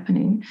see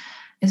happening,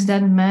 is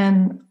that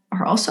men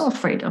are also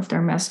afraid of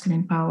their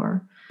masculine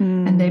power,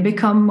 and they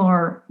become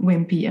more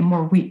wimpy and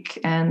more weak,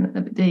 and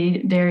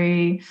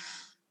they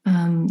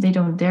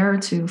don't dare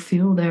to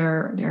feel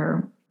their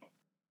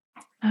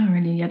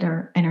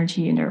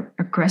energy and their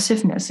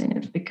aggressiveness in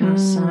it,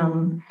 because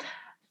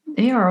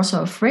they are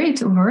also afraid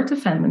to hurt the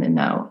feminine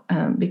now,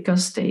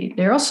 because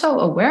they're also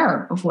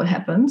aware of what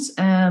happens.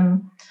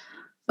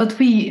 But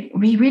we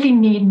really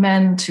need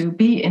men to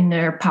be in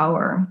their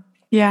power.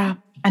 Yeah.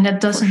 And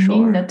that doesn't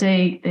mean that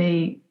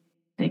they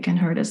can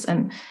hurt us.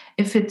 And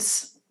if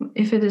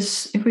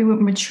we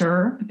would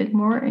mature a bit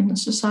more in the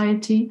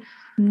society,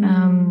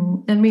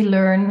 then we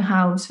learn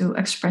how to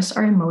express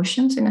our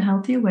emotions in a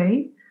healthy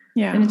way.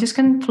 Yeah. And it just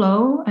can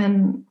flow.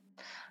 And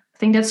I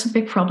think that's a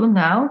big problem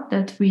now,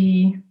 that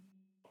we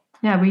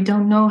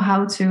don't know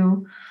how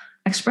to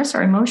express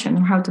our emotion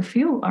or how to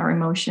feel our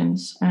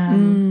emotions.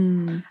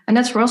 And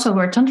that's also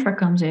where Tantra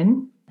comes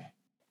in.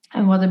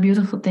 And what the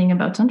beautiful thing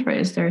about Tantra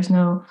is there's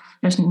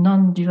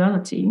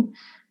non-duality.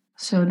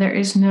 So there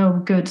is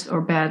no good or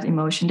bad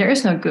emotion. There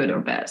is no good or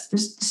bad.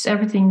 This is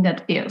everything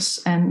that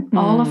is. And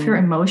all of your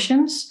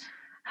emotions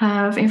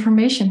have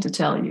information to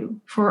tell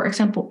you. For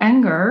example,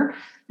 anger,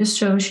 this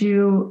shows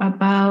you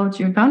about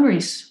your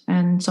boundaries.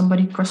 And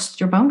somebody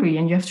crossed your boundary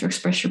and you have to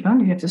express your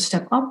boundary. You have to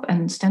step up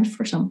and stand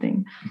for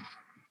something.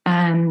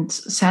 And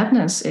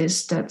sadness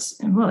is that,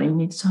 you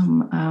need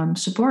some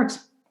support.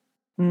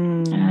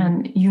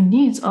 And you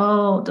need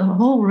the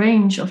whole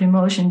range of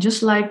emotion,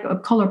 just like a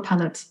color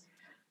palette.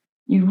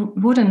 You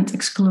wouldn't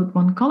exclude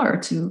one color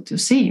to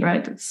see,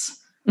 right?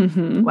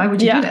 Why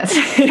would you do that?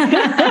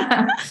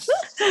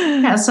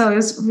 So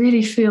it's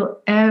really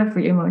feel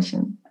every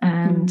emotion.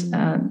 And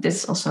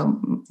this is also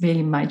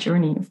really my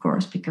journey, of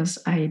course, because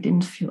I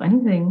didn't feel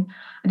anything.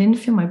 I didn't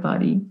feel my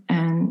body.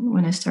 And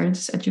when I started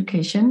this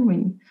education,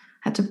 we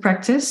had to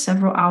practice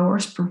several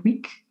hours per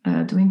week,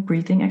 doing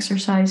breathing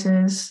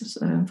exercises,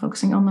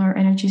 focusing on our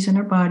energies in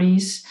our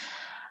bodies,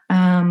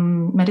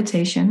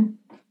 meditation.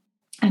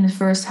 And the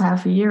first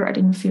half a year, I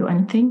didn't feel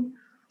anything.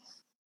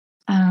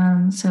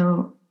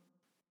 So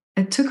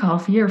it took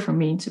half a year for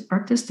me to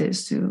practice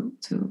this,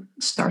 to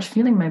start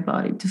feeling my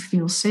body, to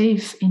feel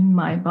safe in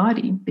my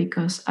body,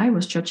 because I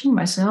was judging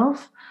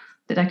myself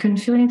that I couldn't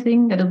feel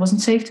anything, that it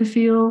wasn't safe to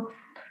feel.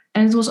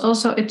 And it was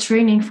also a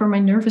training for my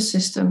nervous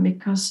system,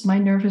 because my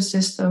nervous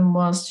system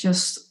was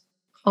just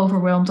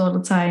overwhelmed all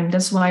the time.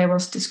 That's why I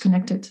was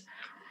disconnected.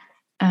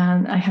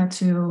 And I had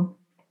to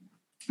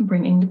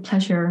bring in the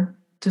pleasure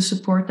to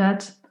support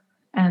that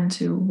and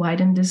to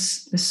widen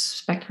this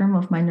spectrum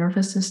of my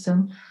nervous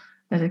system,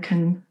 that it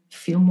can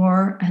feel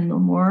more, handle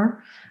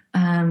more.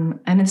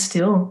 And it's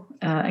still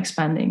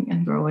expanding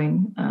and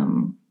growing.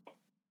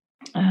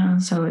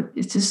 So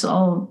it's just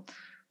all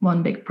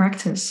one big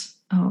practice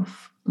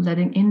of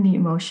letting in the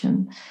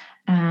emotion,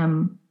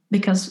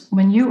 because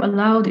when you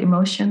allow the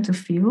emotion to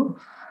feel,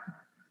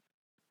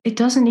 it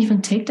doesn't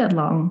even take that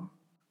long.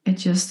 It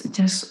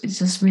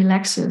just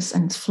relaxes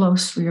and it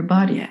flows through your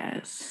body.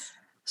 Yes.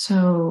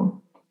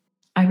 So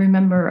I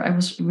remember I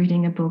was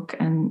reading a book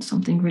and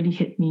something really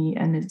hit me,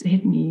 and it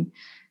hit me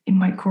in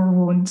my core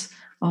wound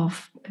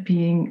of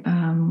being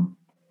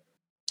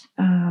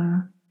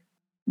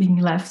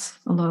left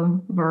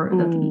alone, or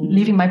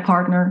leaving my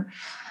partner.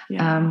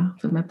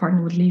 That my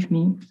partner would leave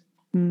me.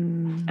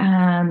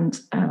 And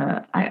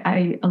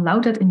I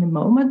allowed that in the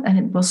moment, and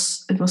it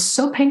was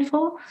so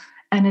painful,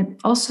 and it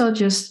also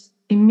just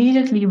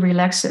immediately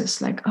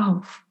relaxes, like,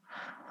 oh,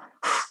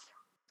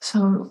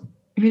 so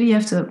you really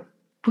have to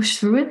push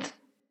through it,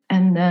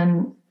 and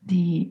then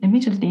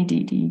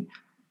immediately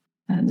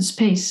the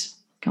space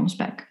comes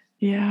back.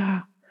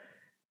 Yeah,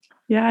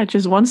 it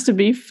just wants to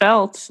be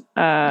felt.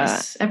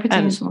 Yes,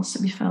 everything just wants to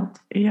be felt.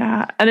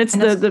 Yeah, and it's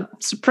the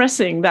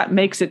suppressing that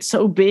makes it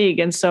so big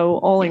and so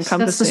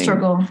all-encompassing. That's the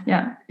struggle,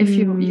 yeah. If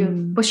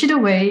you push it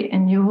away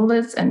and you hold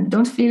it and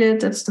don't feel it,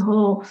 that's the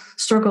whole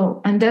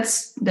struggle. And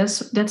that's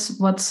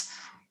what's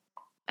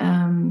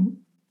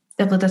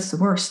that's the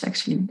worst,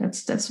 actually.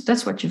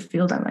 That's what you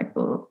feel then, like,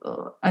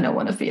 oh, I don't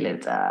want to feel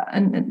it.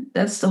 And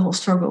that's the whole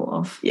struggle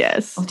of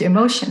the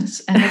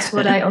emotions. And that's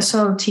what I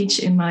also teach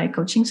in my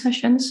coaching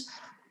sessions.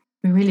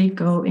 We really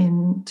go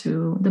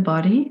into the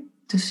body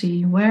to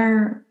see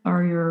where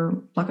are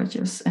your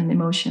blockages and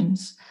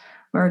emotions,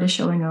 where are they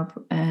showing up.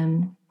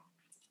 And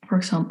for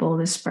example,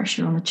 this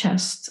pressure on the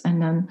chest.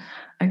 And then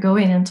I go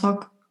in and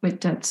talk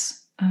with that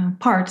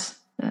part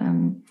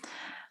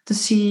to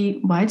see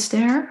why it's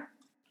there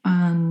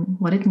and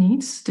what it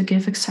needs to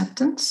give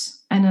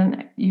acceptance. And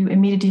then you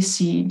immediately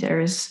see there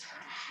is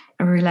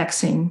a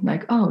relaxing,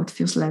 like, oh, it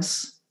feels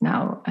less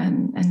now.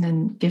 And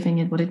then giving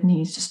it what it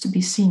needs, just to be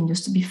seen,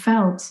 just to be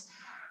felt,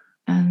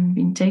 and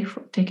being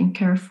taken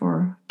care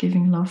for,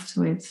 giving love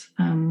to it.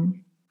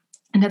 And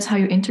that's how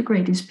you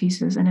integrate these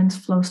pieces, and then it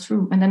flows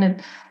through. And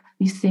then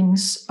these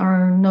things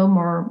are no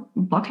more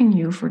blocking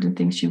you for the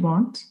things you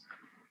want.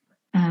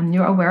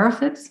 You're aware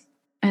of it.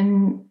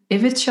 And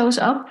if it shows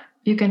up,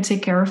 you can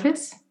take care of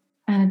it,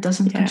 and it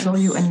doesn't control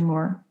you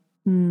anymore.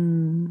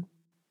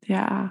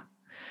 Yeah,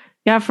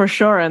 for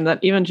sure. And that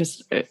even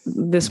just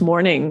this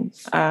morning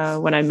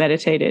when I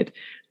meditated,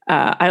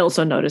 I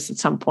also noticed at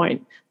some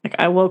point, like,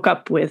 I woke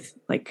up with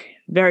like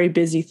very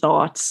busy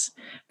thoughts,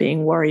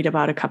 being worried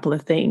about a couple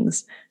of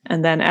things.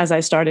 And then as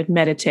I started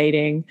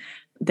meditating,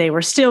 they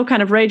were still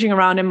kind of raging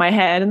around in my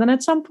head. And then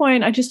at some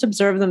point I just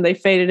observed them, they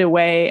faded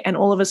away. And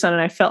all of a sudden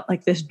I felt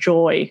like this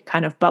joy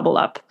kind of bubble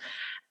up.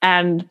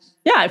 And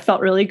yeah, it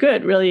felt really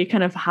good, really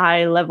kind of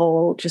high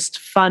level, just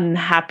fun,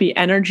 happy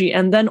energy.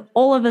 And then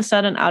all of a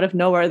sudden, out of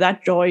nowhere,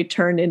 that joy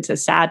turned into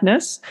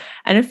sadness.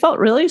 And it felt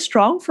really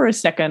strong for a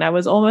second. I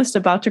was almost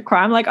about to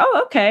cry. I'm like,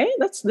 oh, okay,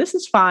 this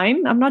is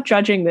fine. I'm not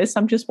judging this.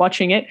 I'm just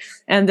watching it.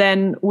 And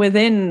then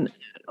within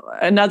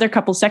another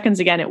couple seconds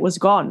again, it was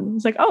gone. I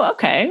was like, oh,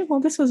 okay, well,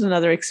 this was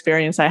another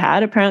experience I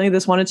had. Apparently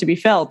this wanted to be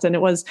felt. And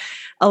it was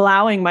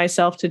allowing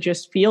myself to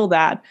just feel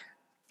that,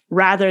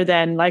 rather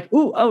than like,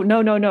 oh,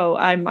 no,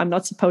 I'm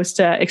not supposed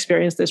to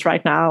experience this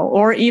right now.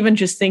 Or even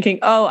just thinking,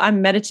 oh,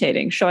 I'm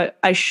meditating, so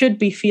I should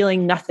be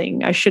feeling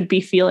nothing. I should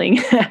be feeling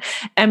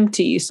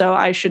empty. So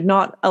I should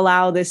not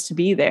allow this to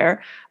be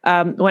there.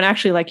 When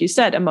actually, like you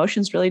said,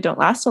 emotions really don't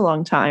last a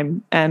long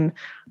time. And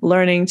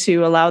learning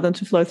to allow them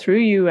to flow through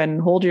you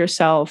and hold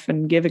yourself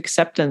and give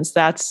acceptance,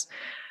 that's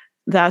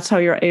how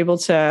you're able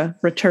to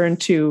return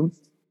to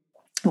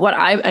what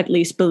I at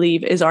least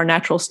believe is our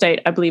natural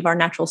state. I believe our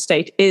natural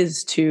state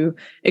is to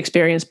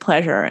experience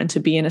pleasure and to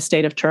be in a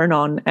state of turn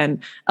on,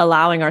 and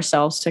allowing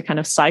ourselves to kind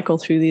of cycle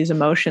through these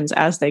emotions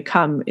as they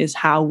come is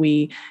how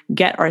we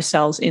get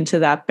ourselves into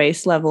that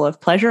base level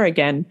of pleasure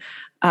again,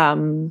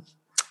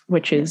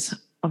 which is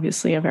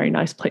obviously a very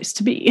nice place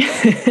to be.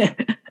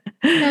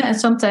 Yeah, and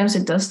sometimes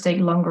it does take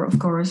longer, of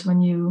course,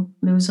 when you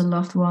lose a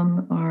loved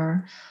one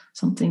or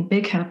something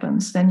big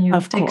happens. Then you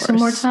take some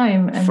more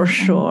time. And, for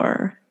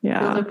sure.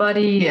 Feel the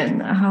body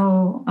and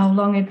how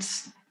long it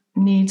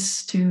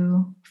needs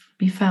to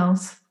be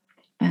felt.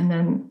 And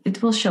then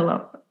it will show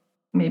up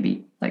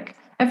maybe like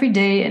every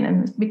day, and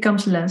then it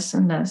becomes less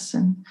and less.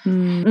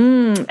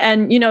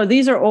 And, you know,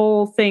 these are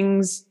all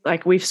things,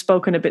 like, we've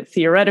spoken a bit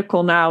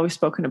theoretical now. We've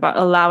spoken about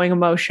allowing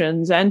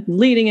emotions and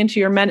leading into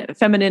your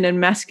feminine and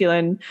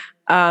masculine.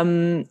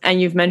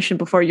 And you've mentioned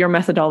before your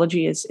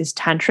methodology is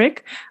tantric.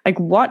 Like,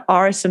 what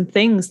are some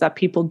things that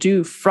people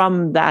do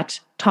from that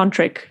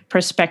tantric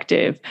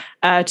perspective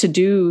to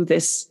do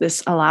this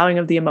allowing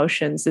of the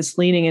emotions, this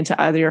leaning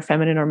into either your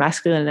feminine or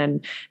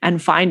masculine,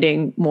 and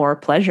finding more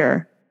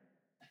pleasure?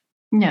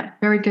 Yeah,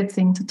 very good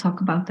thing to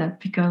talk about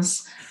that,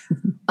 because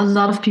a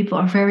lot of people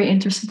are very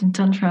interested in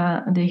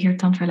Tantra, and they hear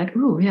Tantra like,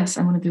 oh, yes,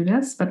 I want to do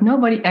this, but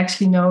nobody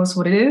actually knows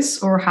what it is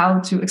or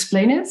how to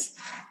explain it.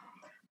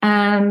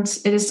 And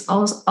it is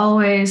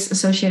always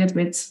associated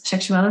with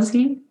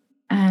sexuality.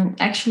 And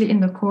actually in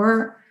the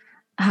core,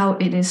 how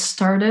it is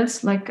started,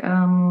 like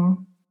how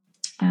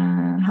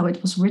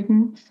it was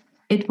written,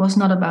 it was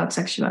not about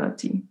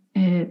sexuality.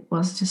 It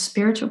was just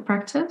spiritual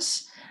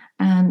practice.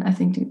 And I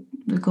think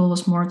the goal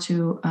was more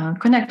to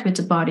connect with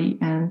the body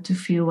and to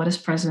feel what is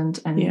present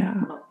and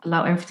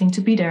allow everything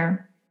to be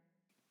there.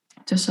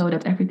 just so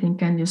that everything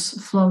can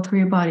just flow through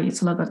your body.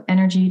 It's a lot about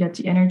energy, that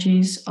the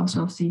energies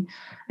also of the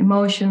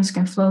emotions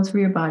can flow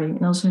through your body,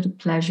 and also the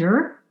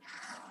pleasure.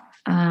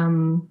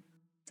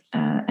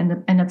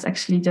 And that's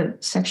actually the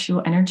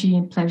sexual energy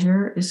and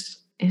pleasure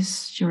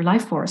is your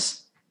life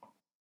force.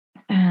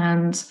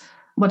 And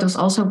what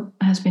also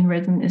has been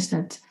written is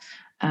that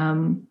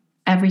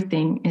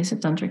everything is a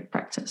tantric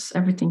practice.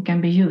 Everything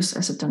can be used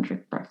as a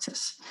tantric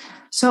practice.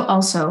 So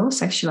also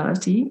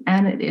sexuality,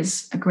 and it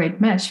is a great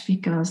match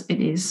because it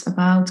is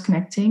about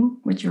connecting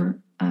with your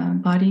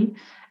body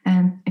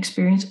and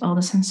experience all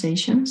the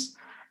sensations.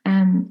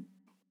 And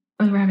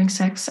when we're having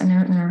sex and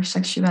our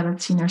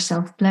sexuality and our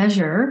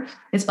self-pleasure,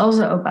 it's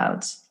also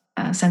about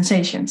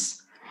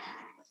sensations.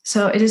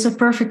 So it is a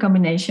perfect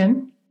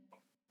combination.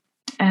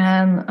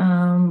 And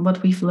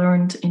what we've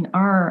learned in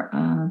our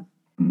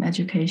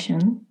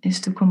education is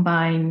to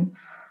combine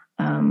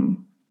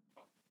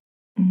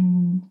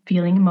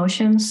feeling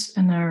emotions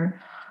and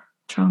our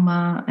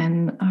trauma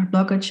and our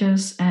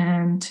blockages,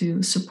 and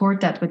to support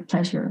that with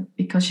pleasure,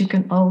 because you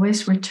can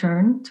always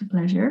return to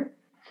pleasure.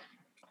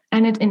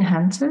 And it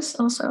enhances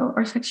also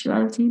our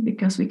sexuality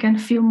because we can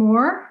feel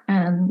more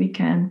and we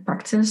can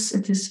practice.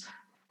 It's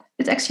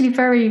actually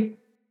very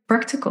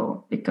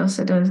practical because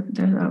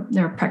there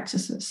are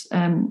practices.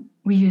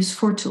 We use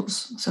 4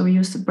 tools. So we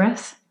use the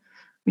breath,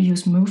 we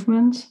use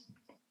movement,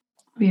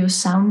 we use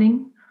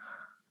sounding,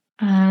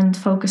 and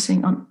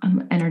focusing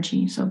on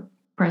energy. So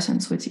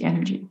presence with the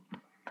energy.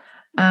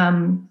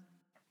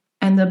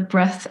 And the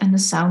breath and the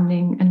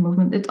sounding and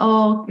movement, it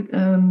all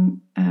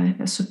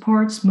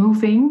supports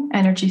moving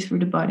energy through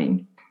the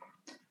body.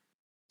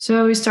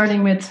 So we're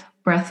starting with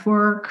breath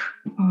work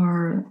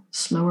or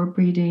slower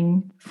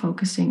breathing,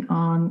 focusing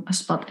on a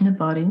spot in the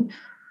body.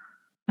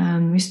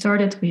 We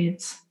started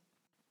with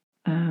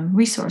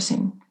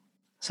resourcing.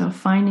 So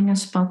finding a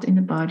spot in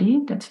the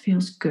body that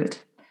feels good,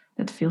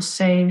 that feels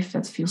safe,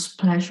 that feels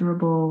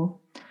pleasurable,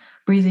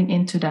 breathing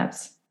into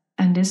that.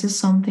 And this is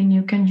something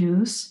you can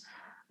use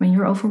when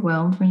you're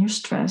overwhelmed, when you're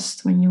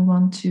stressed, when you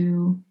want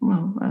to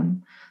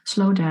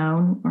slow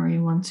down, or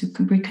you want to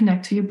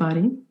reconnect to your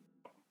body.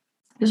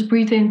 Just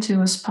breathe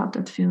into a spot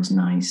that feels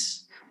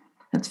nice,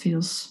 that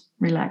feels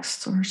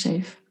relaxed or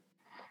safe.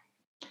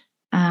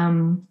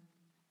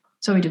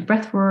 So we do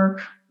breath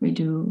work, we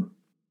do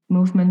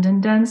movement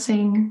and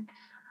dancing,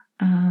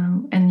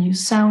 and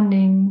use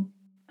sounding,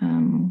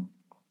 and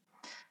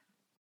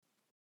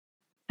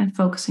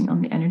focusing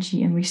on the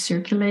energy and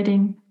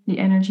recirculating the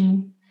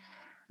energy.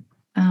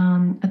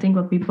 I think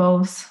what we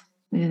both,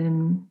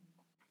 the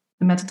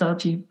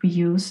methodology we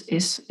use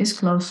is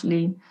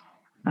closely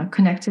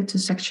connected to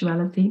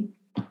sexuality.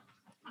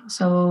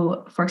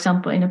 So, for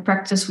example, in a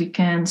practice, we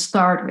can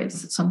start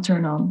with some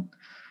turn on,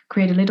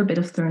 create a little bit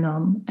of turn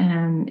on,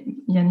 and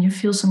then you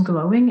feel some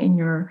glowing in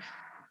your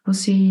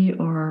pussy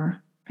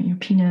or in your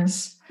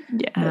penis.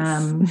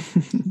 Yes.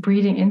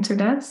 Breathing into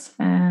that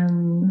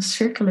and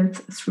circulate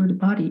through the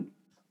body.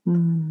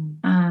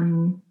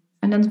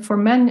 And then for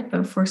men,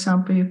 for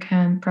example, you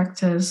can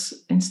practice,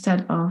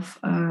 instead of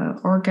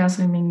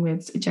orgasming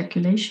with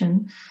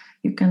ejaculation,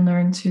 you can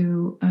learn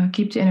to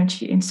keep the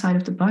energy inside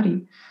of the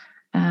body,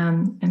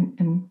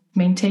 and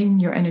maintain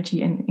your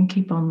energy and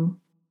keep on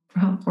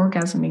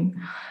orgasming.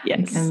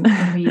 Yes. And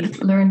we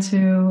learn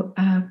to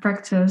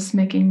practice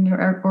making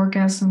your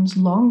orgasms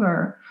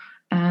longer.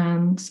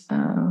 And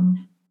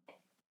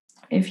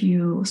if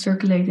you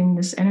circulating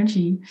this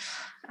energy,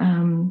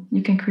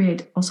 you can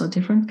create also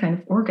different kind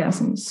of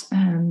orgasms.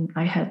 And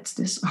I had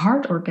this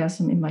heart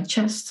orgasm in my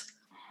chest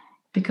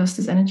because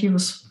this energy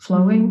was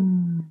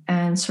flowing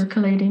and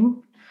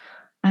circulating,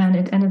 and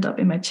it ended up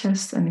in my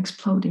chest and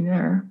exploding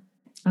there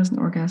as an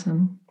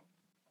orgasm.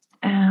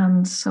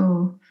 And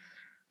so,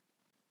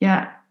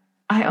 yeah,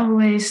 I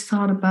always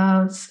thought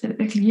about,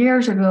 like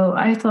years ago,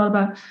 I thought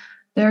about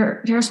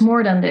there's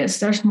more than this.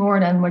 There's more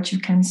than what you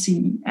can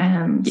see.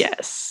 And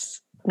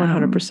yes,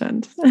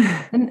 100%.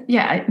 And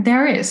yeah,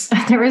 there is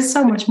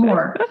so much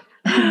more.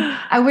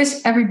 I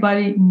wish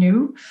everybody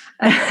knew.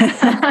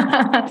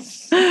 And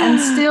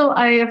still,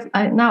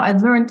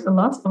 I've learned a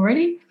lot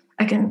already.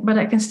 I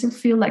can still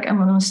feel like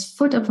I'm on the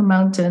foot of a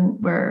mountain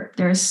where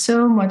there is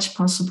so much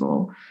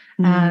possible.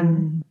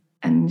 And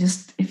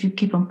just if you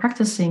keep on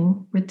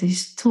practicing with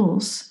these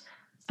tools,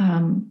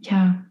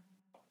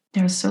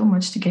 there's so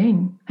much to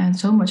gain and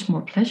so much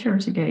more pleasure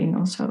to gain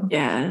also.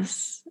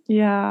 Yes.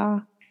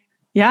 Yeah.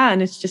 Yeah.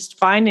 And it's just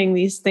finding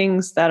these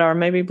things that are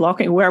maybe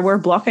blocking, where we're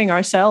blocking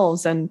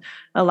ourselves, and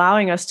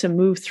allowing us to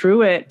move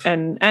through it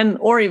and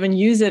or even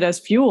use it as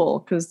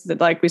fuel. Because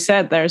like we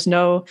said, there's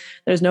no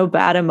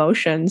bad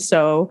emotion.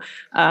 So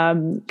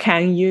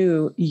can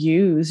you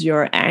use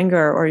your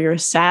anger or your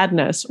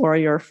sadness or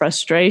your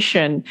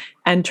frustration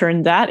and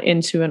turn that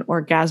into an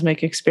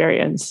orgasmic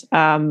experience?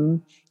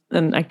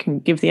 And I can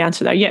give the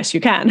answer that yes,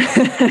 you can.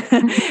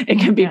 It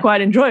can be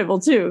quite enjoyable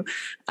too.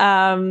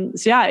 So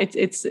yeah,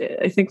 it's.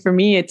 I think for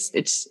me,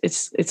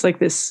 it's like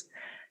this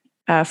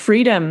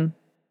freedom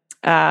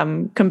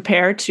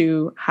compared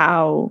to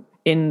how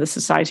in the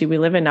society we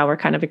live in now, we're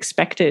kind of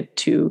expected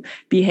to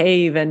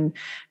behave, and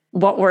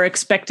what we're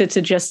expected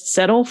to just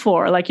settle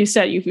for. Like you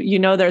said, you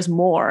know, there's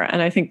more.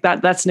 And I think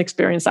that that's an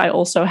experience I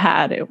also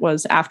had. It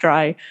was after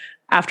I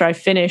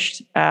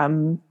finished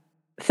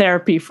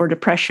therapy for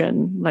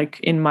depression, like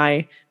in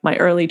my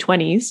early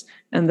 20s.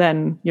 And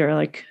then you're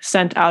like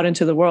sent out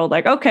into the world,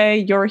 like, okay,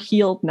 you're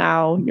healed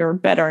now, you're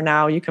better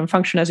now, you can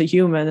function as a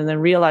human. And then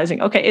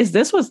realizing, okay, is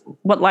this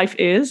what life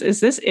is? Is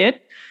this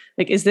it?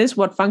 Like, is this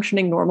what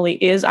functioning normally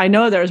is? I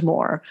know there's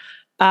more.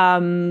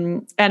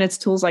 And it's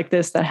tools like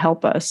this that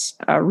help us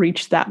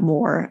reach that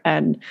more.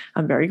 And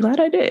I'm very glad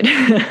I did.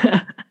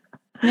 Yeah.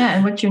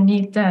 And what you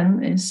need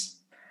then is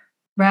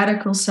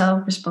radical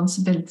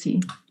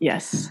self-responsibility.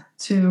 Yes.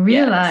 To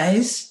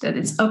realize that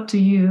it's up to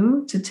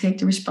you to take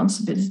the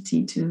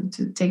responsibility to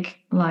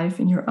take life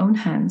in your own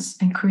hands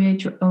and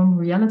create your own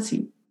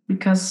reality.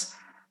 Because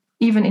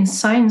even in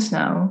science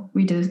now,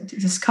 we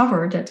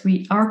discover that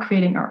we are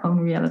creating our own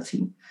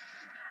reality.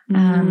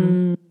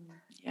 Yeah.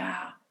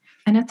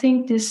 And I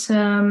think this,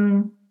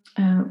 in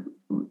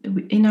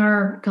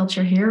our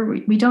culture here,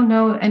 we don't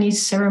know any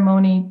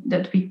ceremony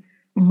that we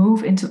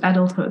move into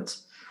adulthood.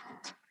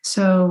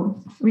 So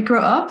we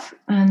grow up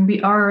and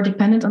we are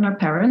dependent on our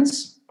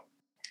parents,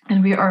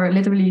 and we are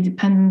literally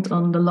dependent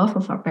on the love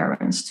of our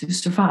parents to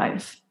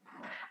survive.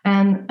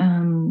 And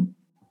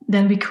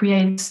then we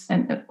create,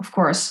 and of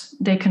course,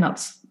 they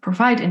cannot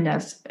provide in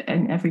that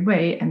in every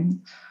way.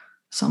 And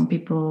some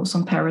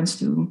parents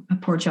do a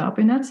poor job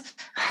in that.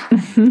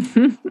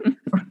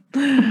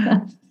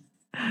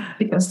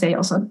 Because they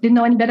also didn't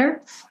know any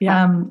better.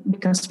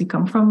 Because they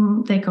come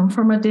from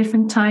a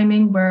different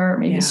timing where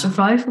maybe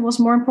survival was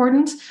more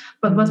important.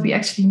 But what we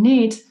actually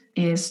need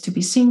is to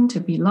be seen, to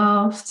be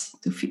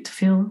loved, to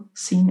feel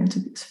seen and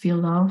to feel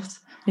loved,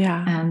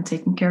 and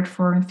taken care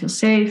for and feel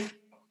safe.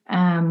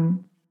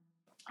 And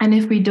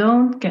if we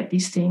don't get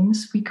these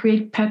things, we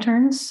create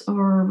patterns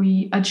or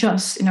we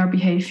adjust in our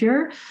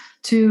behavior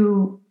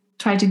to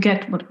try to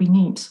get what we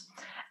need.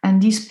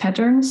 And these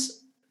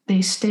patterns,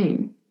 they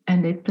stay.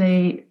 And they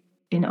play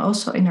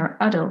also in our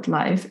adult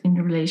life, in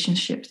the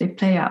relationships, they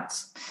play out.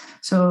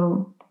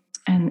 So,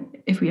 and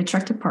if we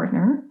attract a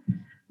partner,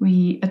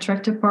 we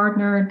attract a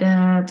partner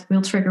that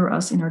will trigger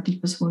us in our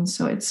deepest wounds.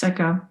 So it's like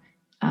a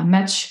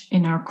match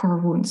in our core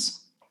wounds.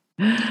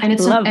 And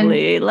it's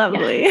lovely.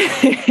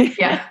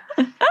 Yeah.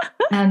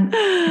 And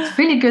it's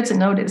really good to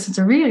know this and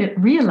to really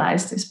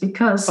realize this,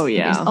 because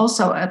it is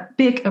also a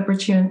big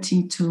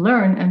opportunity to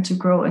learn and to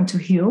grow and to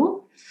heal.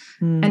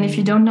 And if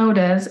you don't know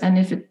that, and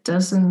if it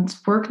doesn't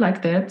work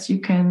like that, you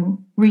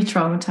can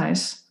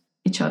re-traumatize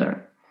each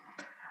other.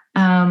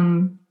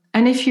 And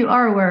if you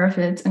are aware of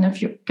it, and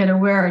if you get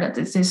aware that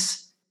it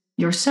is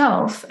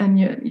yourself and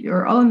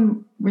your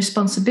own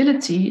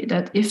responsibility,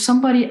 that if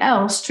somebody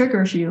else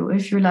triggers you,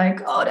 if you're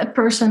like, oh, that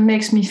person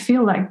makes me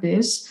feel like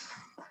this,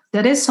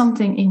 that is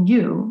something in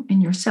you,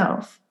 in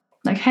yourself.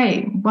 Like,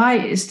 hey, why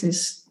is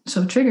this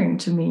so triggering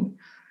to me?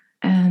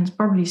 And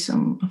probably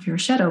some of your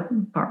shadow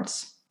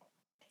parts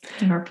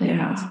that are playing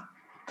out.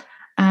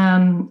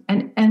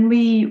 And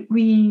we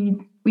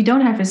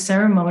don't have a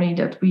ceremony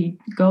that we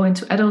go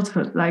into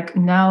adulthood like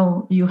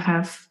now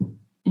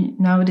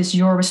it is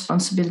your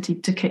responsibility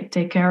to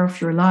take care of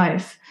your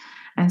life,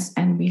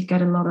 and we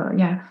get a lot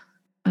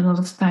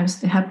of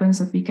times it happens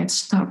that we get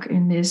stuck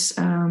in this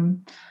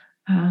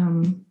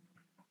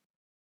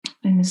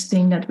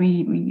thing that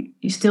we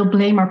still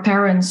blame our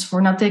parents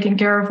for not taking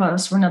care of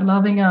us, for not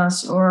loving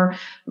us, or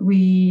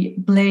we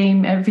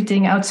blame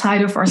everything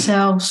outside of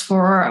ourselves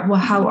for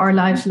how our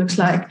life looks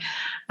like.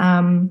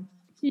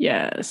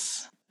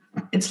 Yes.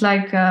 It's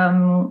like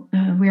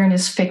we're in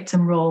this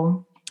victim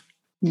role.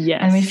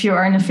 Yes. And if you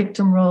are in a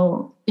victim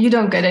role, you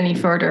don't get any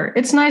further.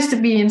 It's nice to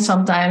be in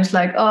sometimes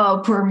like,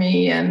 oh, poor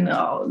me, and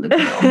oh, look at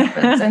all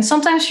happened. And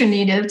sometimes you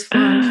need it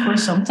for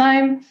some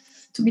time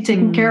to be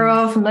taken care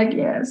of, and like,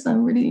 yes,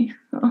 I'm really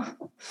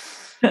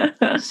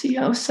see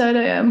how sad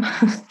I am.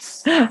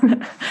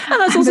 And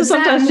that's also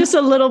sometimes just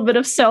a little bit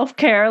of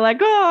self-care, like,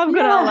 oh, I'm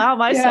going to allow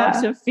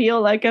myself to feel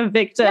like a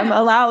victim,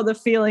 allow the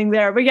feeling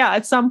there. But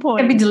at some point,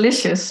 it can be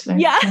delicious. Like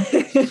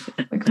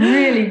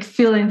really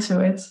feel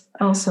into it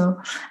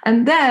also.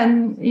 And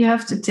then you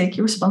have to take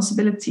your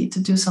responsibility to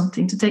do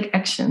something, to take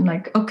action.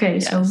 Like,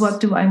 okay, so what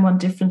do I want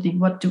differently?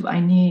 What do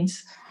I need?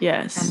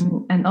 Yes.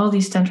 And all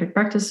these tantric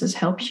practices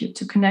help you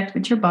to connect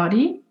with your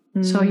body,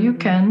 so you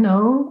can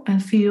know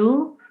and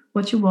feel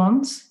what you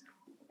want,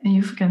 and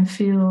you can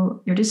feel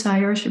your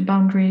desires, your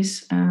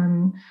boundaries,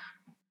 and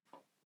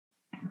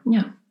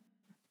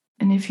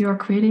and if you are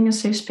creating a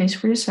safe space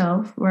for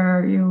yourself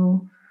where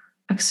you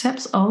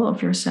accept all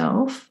of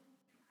yourself,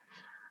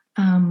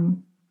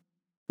 then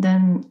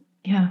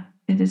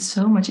it is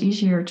so much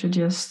easier to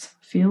just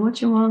feel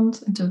what you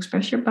want and to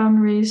express your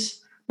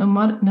boundaries, no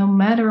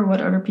matter what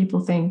other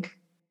people think.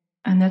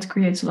 And that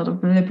creates a lot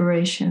of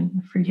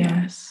liberation,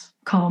 freedom,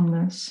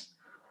 calmness.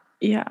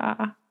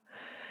 Yeah,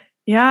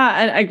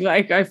 and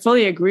I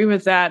fully agree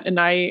with that. And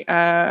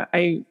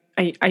I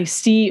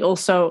see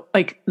also,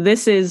 like,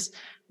 this is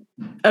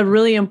a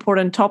really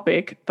important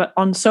topic, but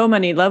on so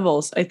many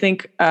levels. I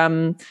think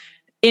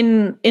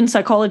in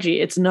psychology,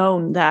 it's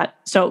known that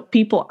so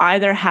people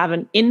either have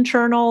an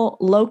internal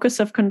locus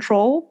of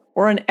control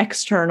or an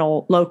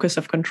external locus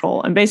of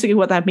control. And basically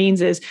what that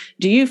means is,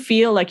 do you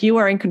feel like you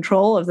are in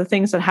control of the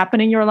things that happen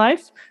in your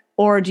life?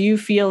 Or do you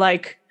feel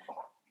like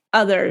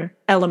other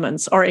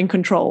elements are in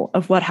control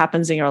of what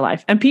happens in your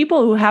life? And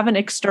people who have an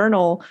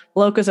external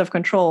locus of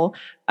control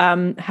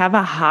have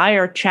a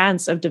higher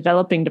chance of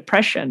developing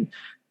depression.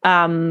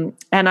 And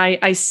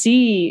I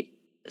see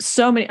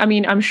so many, I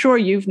mean, I'm sure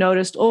you've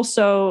noticed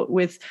also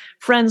with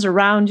friends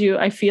around you.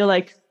 I feel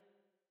like,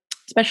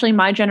 especially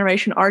my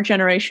generation, our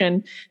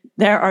generation,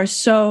 there are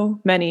so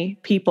many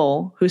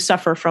people who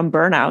suffer from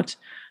burnout.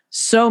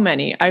 So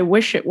many. I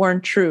wish it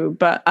weren't true,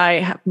 but I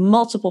have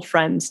multiple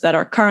friends that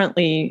are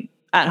currently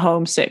at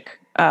home sick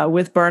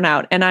with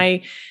burnout. And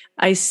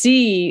I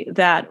see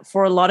that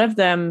for a lot of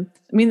them,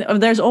 I mean,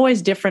 there's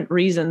always different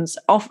reasons.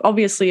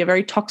 Obviously, a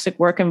very toxic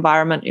work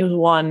environment is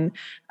one.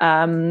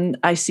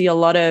 I see a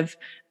lot of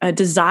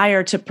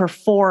desire to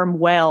perform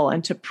well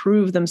and to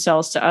prove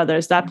themselves to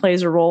others. That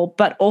plays a role.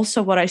 But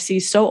also what I see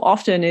so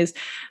often is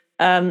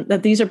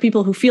that these are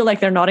people who feel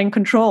like they're not in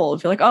control.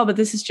 Feel like, oh, but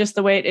this is just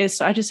the way it is,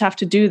 so I just have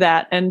to do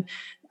that. And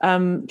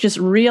just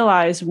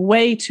realize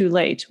way too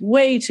late,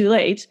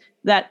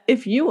 that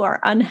if you are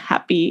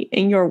unhappy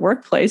in your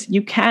workplace,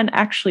 you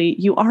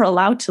are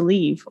allowed to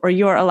leave, or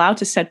you are allowed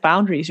to set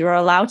boundaries. You are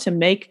allowed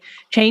to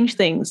change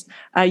things.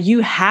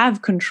 You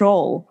have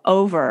control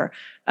over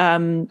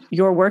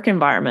your work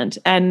environment.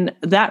 And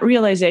that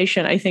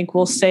realization, I think,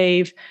 will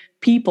save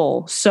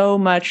people so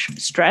much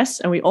stress.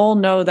 And we all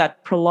know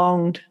that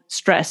prolonged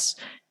stress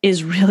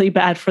is really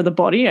bad for the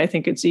body. I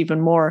think it's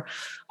even more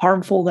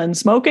harmful than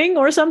smoking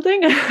or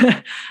something.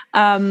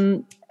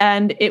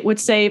 And it would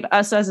save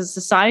us as a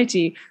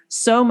society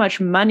so much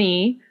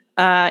money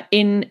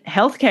in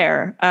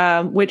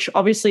healthcare, which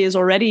obviously is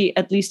already,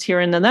 at least here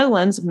in the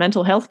Netherlands,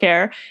 mental health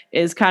care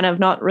is kind of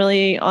not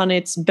really on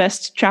its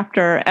best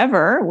chapter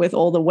ever, with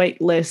all the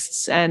wait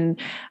lists and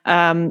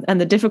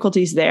the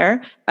difficulties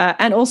there.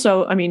 And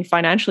also, I mean,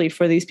 financially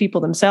for these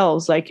people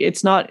themselves, like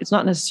it's not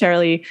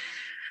necessarily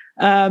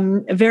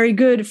very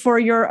good for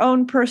your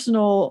own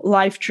personal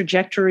life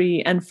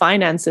trajectory and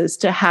finances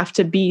to have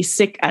to be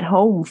sick at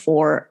home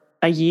for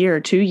a year,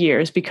 2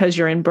 years because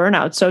you're in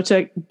burnout. So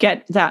to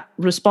get that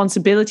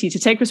responsibility, to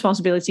take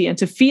responsibility and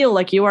to feel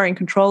like you are in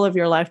control of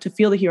your life, to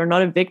feel that you are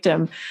not a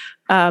victim,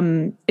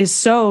 is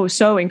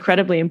so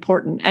incredibly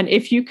important. And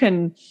if you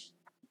can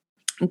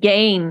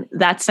gain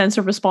that sense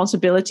of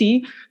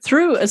responsibility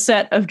through a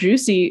set of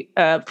juicy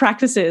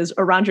practices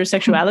around your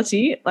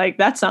sexuality, like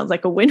that sounds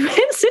like a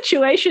win-win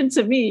situation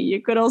to me. You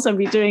could also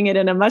be doing it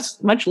in a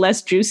much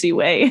less juicy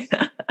way.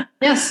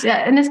 Yes,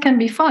 yeah, and it can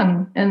be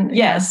fun. And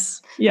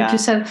yes, yeah. Like you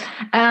said,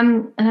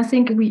 and I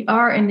think we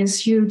are in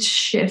this huge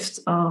shift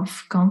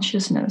of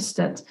consciousness,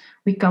 that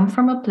we come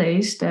from a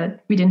place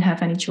that we didn't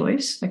have any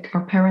choice. Like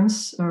our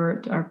parents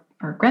or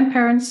our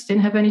grandparents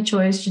didn't have any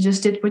choice. You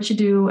just did what you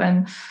do,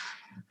 and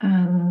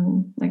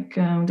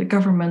the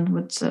government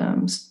would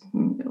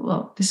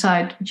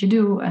decide what you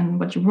do and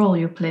what your role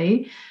you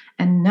play.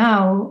 And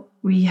now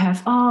we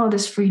have all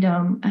this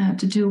freedom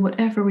to do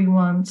whatever we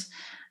want,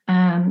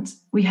 and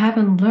we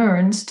haven't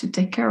learned to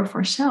take care of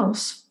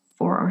ourselves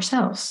for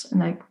ourselves. And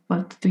like,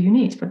 what do you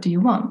need? What do you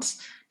want?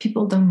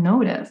 People don't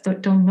know that. They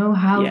don't know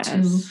how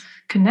to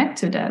connect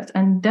to that,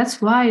 and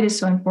that's why it is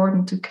so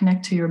important to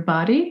connect to your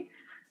body.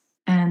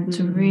 And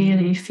to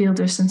really feel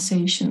their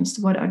sensations.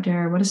 What are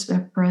there? What is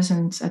their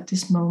presence at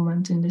this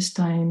moment in this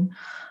time?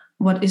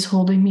 What is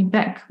holding me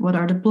back? What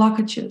are the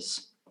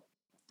blockages?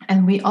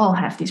 And we all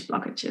have these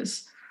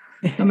blockages,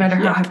 no matter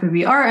how happy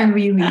we are. And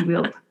we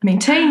will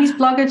maintain these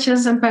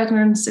blockages and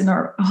patterns in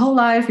our whole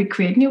life. We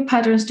create new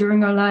patterns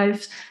during our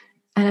lives.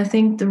 And I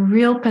think the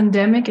real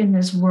pandemic in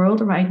this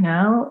world right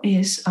now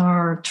is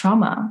our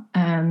trauma,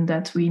 and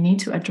that we need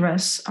to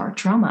address our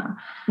trauma.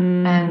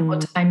 And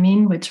what I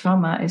mean with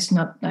trauma is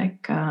not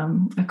like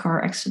a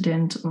car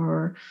accident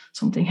or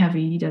something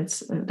heavy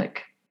that's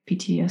like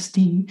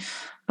PTSD,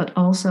 but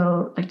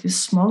also like this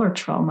smaller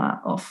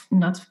trauma of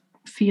not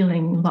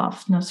feeling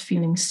loved, not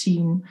feeling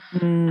seen.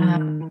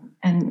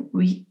 And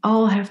we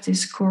all have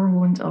this core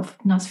wound of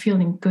not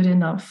feeling good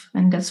enough.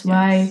 And that's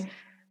why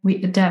we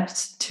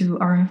adapt to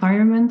our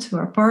environment, to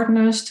our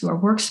partners, to our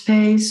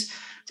workspace,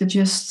 to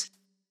just,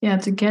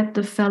 to get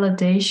the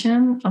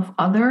validation of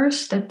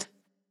others that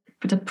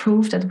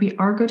prove that we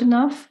are good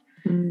enough.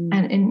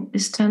 And in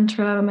this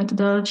Tantra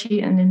methodology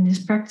and in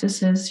these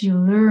practices, you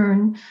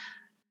learn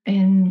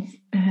in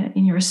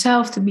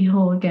yourself to be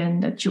whole again,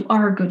 that you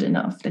are good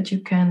enough, that you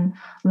can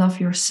love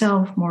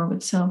yourself more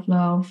with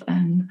self-love.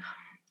 And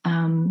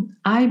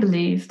I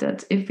believe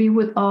that if we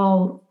would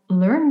all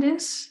learn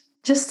this,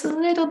 just a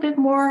little bit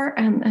more,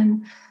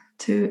 and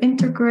to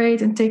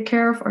integrate and take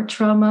care of our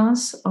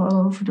traumas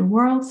all over the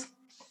world,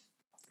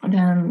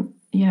 then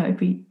if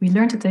we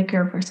learn to take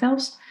care of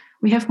ourselves,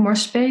 we have more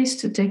space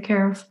to take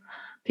care of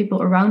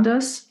people around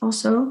us,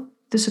 also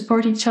to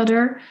support each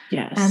other.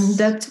 Yes. And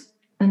that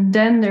And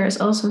then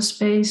there's also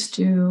space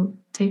to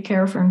take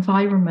care of our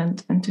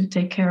environment and to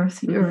take care of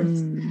the earth.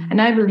 And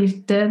I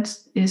believe that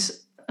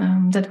is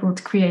that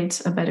would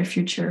create a better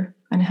future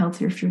and a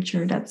healthier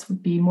future that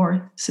would be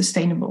more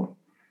sustainable.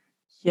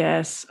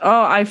 Yes.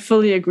 Oh, I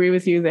fully agree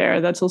with you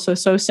there. That's also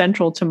so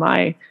central to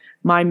my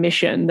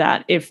mission,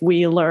 that if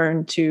we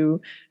learn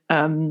to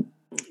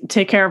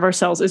take care of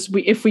ourselves,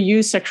 if we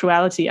use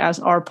sexuality as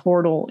our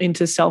portal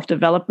into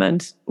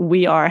self-development,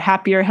 we are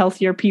happier,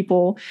 healthier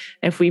people.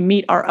 If we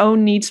meet our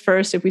own needs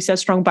first, if we set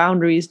strong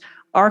boundaries,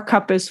 our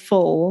cup is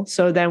full.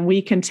 So then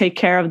we can take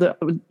care of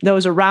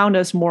those around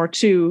us more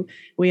too.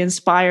 We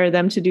inspire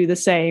them to do the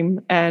same.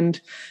 And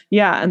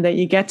then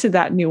you get to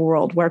that new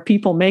world where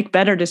people make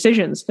better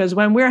decisions. Because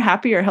when we're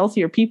happier,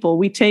 healthier people,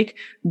 we take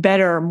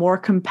better, more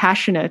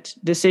compassionate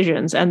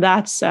decisions. And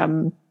that's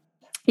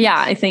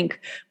I think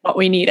what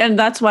we need. And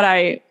that's what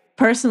I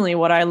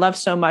love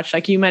so much.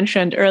 Like you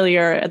mentioned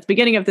earlier at the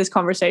beginning of this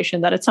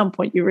conversation, that at some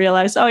point you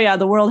realize, oh yeah,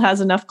 the world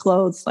has enough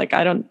clothes. Like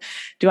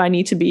do I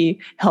need to be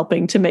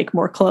helping to make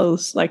more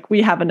clothes? Like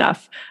we have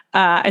enough.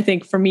 I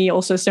think for me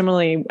also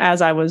similarly,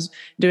 as I was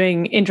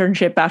doing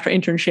internship after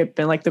internship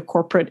in like the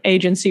corporate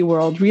agency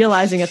world,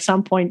 realizing at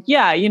some point,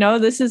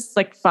 this is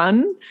like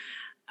fun.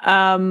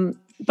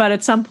 But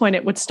at some point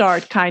it would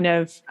start kind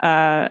of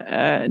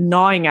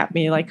gnawing at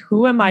me, like,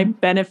 who am I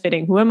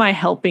benefiting? Who am I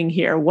helping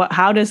here?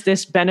 How does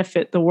this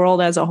benefit the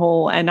world as a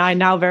whole? And I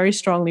now very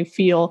strongly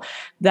feel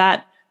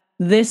that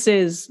this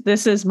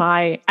is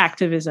my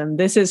activism.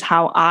 This is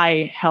how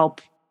I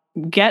help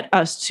get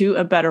us to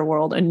a better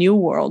world, a new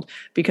world,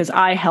 because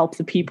I help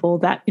the people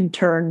that in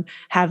turn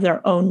have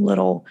their own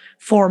little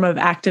form of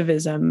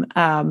activism.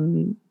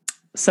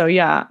 So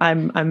yeah,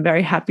 I'm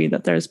very happy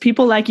that there's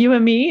people like you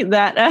and me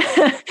that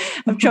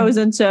have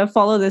chosen to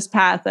follow this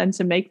path and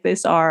to make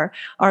this our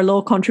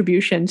little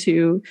contribution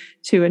to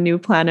a new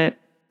planet.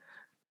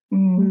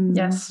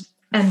 Yes.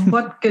 And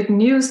what good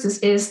news this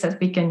is, that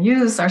we can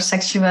use our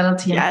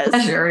sexuality and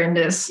pleasure in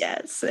this.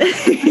 Yes.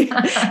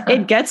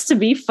 It gets to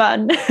be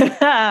fun.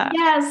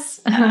 Yes.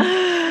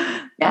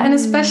 And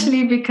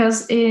especially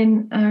because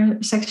in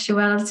our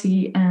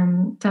sexuality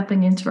and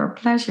tapping into our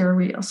pleasure,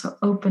 we also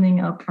opening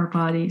up our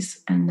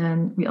bodies, and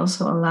then we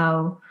also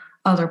allow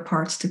other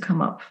parts to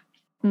come up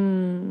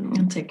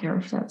and take care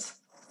of that.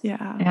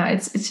 Yeah,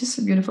 it's just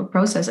a beautiful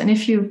process. And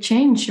if you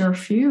change your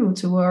view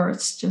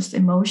towards just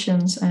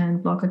emotions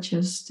and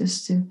blockages,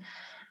 just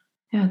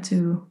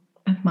to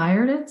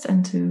admire it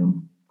and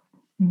to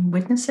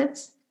witness it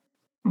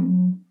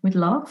with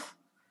love,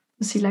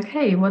 to see like,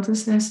 hey, what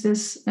has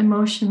this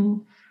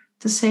emotion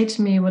to say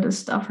to me? What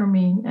does it offer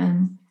me?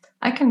 And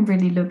I can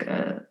really look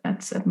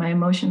at my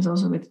emotions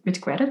also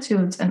with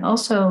gratitude. And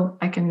also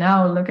I can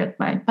now look at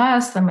my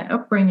past and my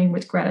upbringing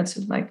with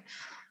gratitude, like,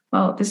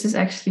 well, this is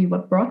actually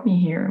what brought me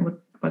here and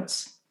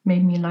what's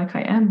made me like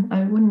I am.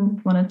 I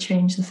wouldn't want to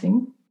change the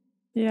thing.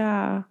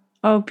 Yeah.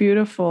 Oh,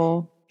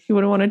 beautiful. You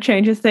wouldn't want to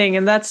change a thing.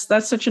 And that's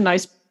such a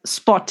nice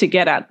spot to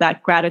get at,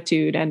 that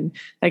gratitude. And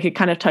like it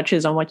kind of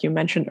touches on what you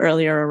mentioned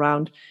earlier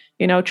around,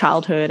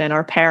 childhood and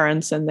our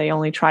parents, and they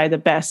only try the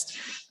best.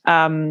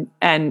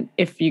 And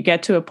if you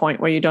get to a point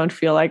where you don't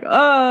feel like,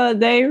 oh,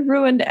 they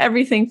ruined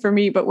everything for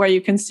me, but where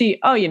you can see,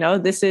 oh,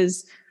 this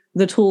is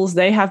the tools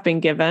they have been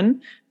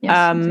given.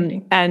 Yes,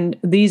 and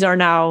these are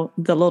now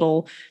the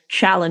little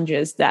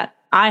challenges that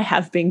I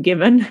have been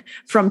given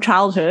from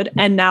childhood.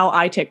 And now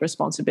I take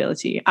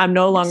responsibility. I'm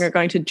no longer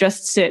going to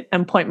just sit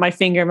and point my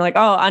finger and be like,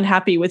 oh,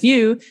 unhappy with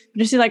you.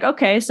 Just be like,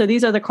 okay, so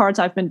these are the cards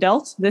I've been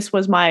dealt. This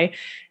was my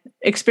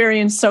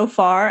experience so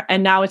far.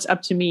 And now it's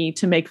up to me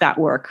to make that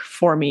work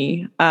for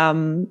me.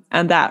 And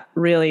that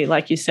really,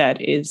 like you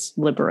said, is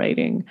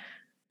liberating.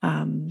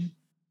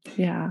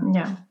 Yeah.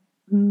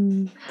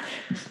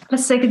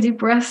 Let's take a deep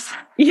breath.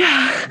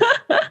 Yeah.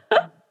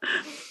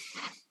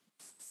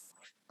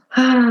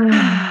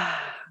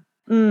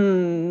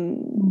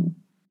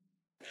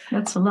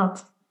 That's a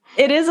lot.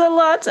 It is a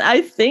lot.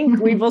 I think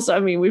we've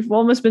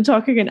almost been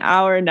talking an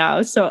hour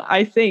now. So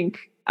I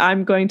think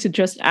I'm going to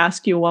just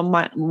ask you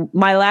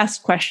my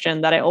last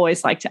question that I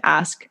always like to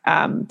ask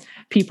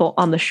people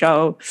on the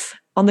show,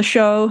 on the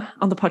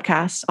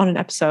podcast, on an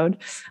episode.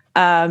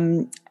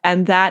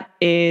 And that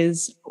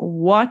is,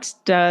 what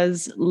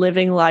does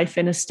living life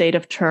in a state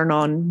of turn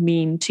on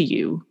mean to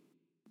you?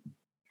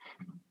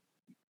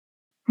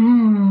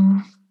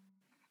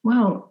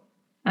 Well,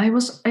 I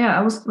was,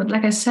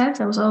 like I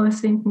said, I was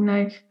always thinking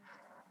like,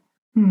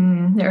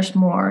 there's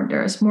more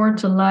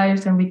to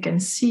life than we can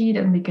see,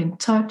 than we can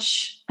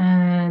touch.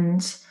 And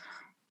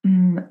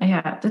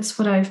that's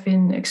what I've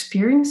been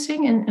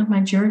experiencing in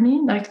my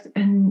journey. Like,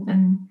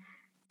 and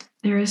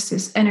there is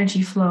this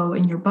energy flow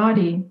in your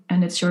body,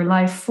 and it's your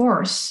life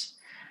force.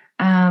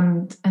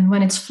 And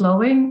when it's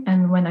flowing,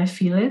 and when I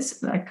feel it,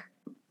 like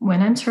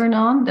when I turn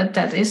on,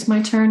 that is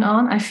my turn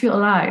on, I feel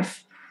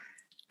alive.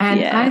 And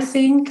yes. I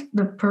think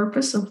the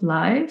purpose of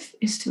life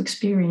is to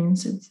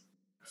experience it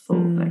full,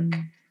 like,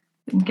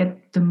 and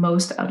get the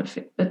most out of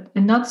it. But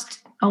not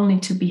only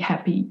to be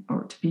happy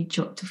or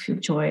to feel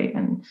joy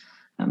and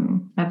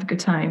have a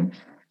good time.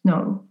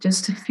 No,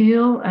 just to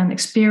feel and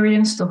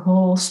experience the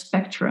whole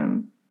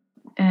spectrum.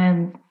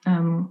 And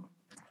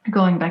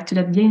going back to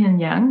that yin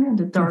and yang,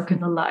 the dark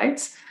and the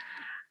light,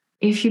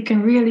 if you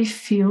can really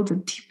feel the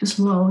deepest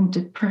low and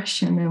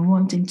depression and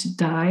wanting to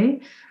die,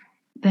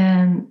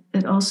 then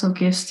it also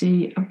gives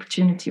the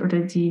opportunity, or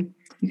you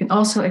can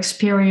also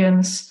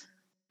experience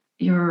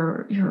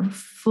your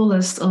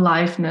fullest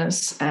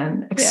aliveness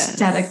and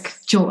ecstatic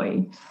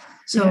joy.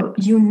 So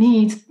you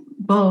need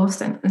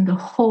both and the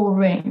whole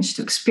range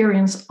to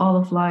experience all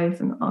of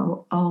life and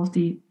all of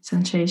the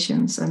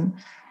sensations. And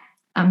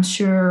I'm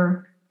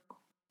sure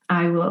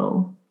I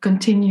will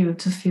continue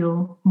to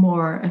feel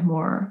more and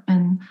more.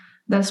 And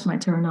that's my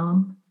turn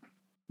on.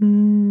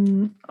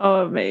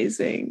 Oh,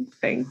 amazing.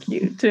 Thank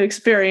you. To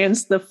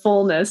experience the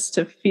fullness,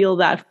 to feel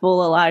that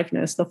full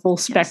aliveness, the full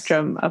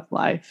spectrum of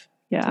life.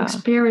 Yeah. To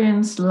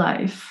experience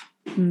life.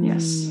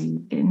 Yes.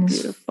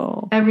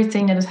 Beautiful.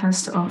 Everything that it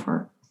has to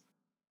offer.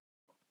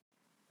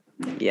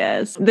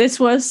 Yes, this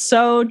was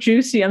so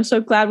juicy. I'm so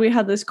glad we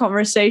had this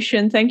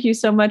conversation. Thank you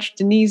so much,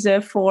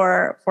 Denise,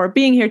 for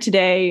being here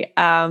today.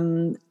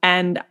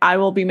 And I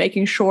will be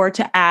making sure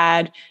to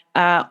add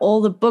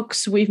all the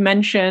books we've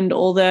mentioned,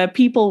 all the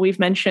people we've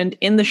mentioned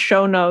in the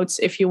show notes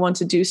if you want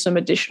to do some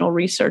additional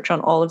research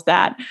on all of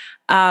that.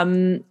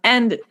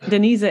 And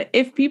Denise,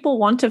 if people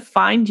want to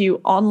find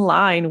you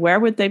online, where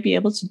would they be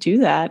able to do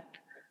that?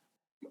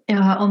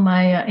 On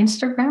my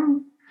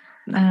Instagram.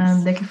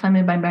 They can find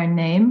me by my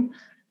name.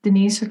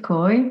 Denise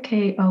Kooi,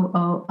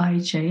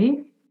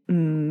 Kooj.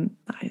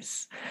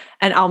 Nice.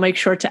 And I'll make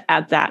sure to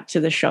add that to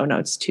the show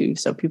notes too,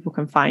 so people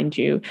can find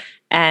you.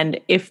 And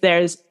if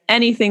there's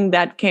anything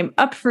that came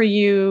up for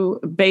you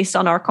based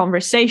on our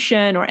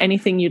conversation, or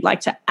anything you'd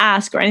like to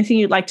ask, or anything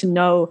you'd like to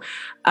know,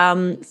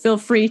 feel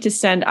free to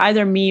send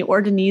either me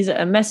or Denise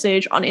a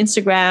message on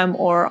Instagram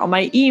or on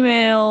my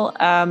email.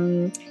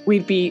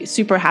 We'd be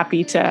super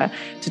happy to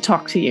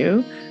talk to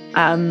you.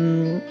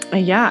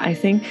 I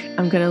think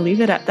I'm going to leave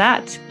it at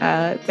that.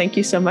 Thank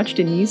you so much,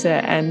 Denise.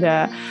 And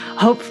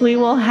hopefully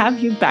we'll have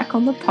you back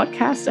on the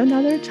podcast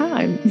another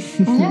time.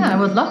 Yeah, I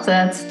would love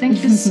that.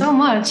 Thank you so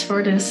much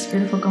for this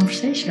beautiful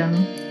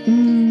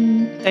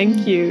conversation.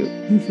 Thank you.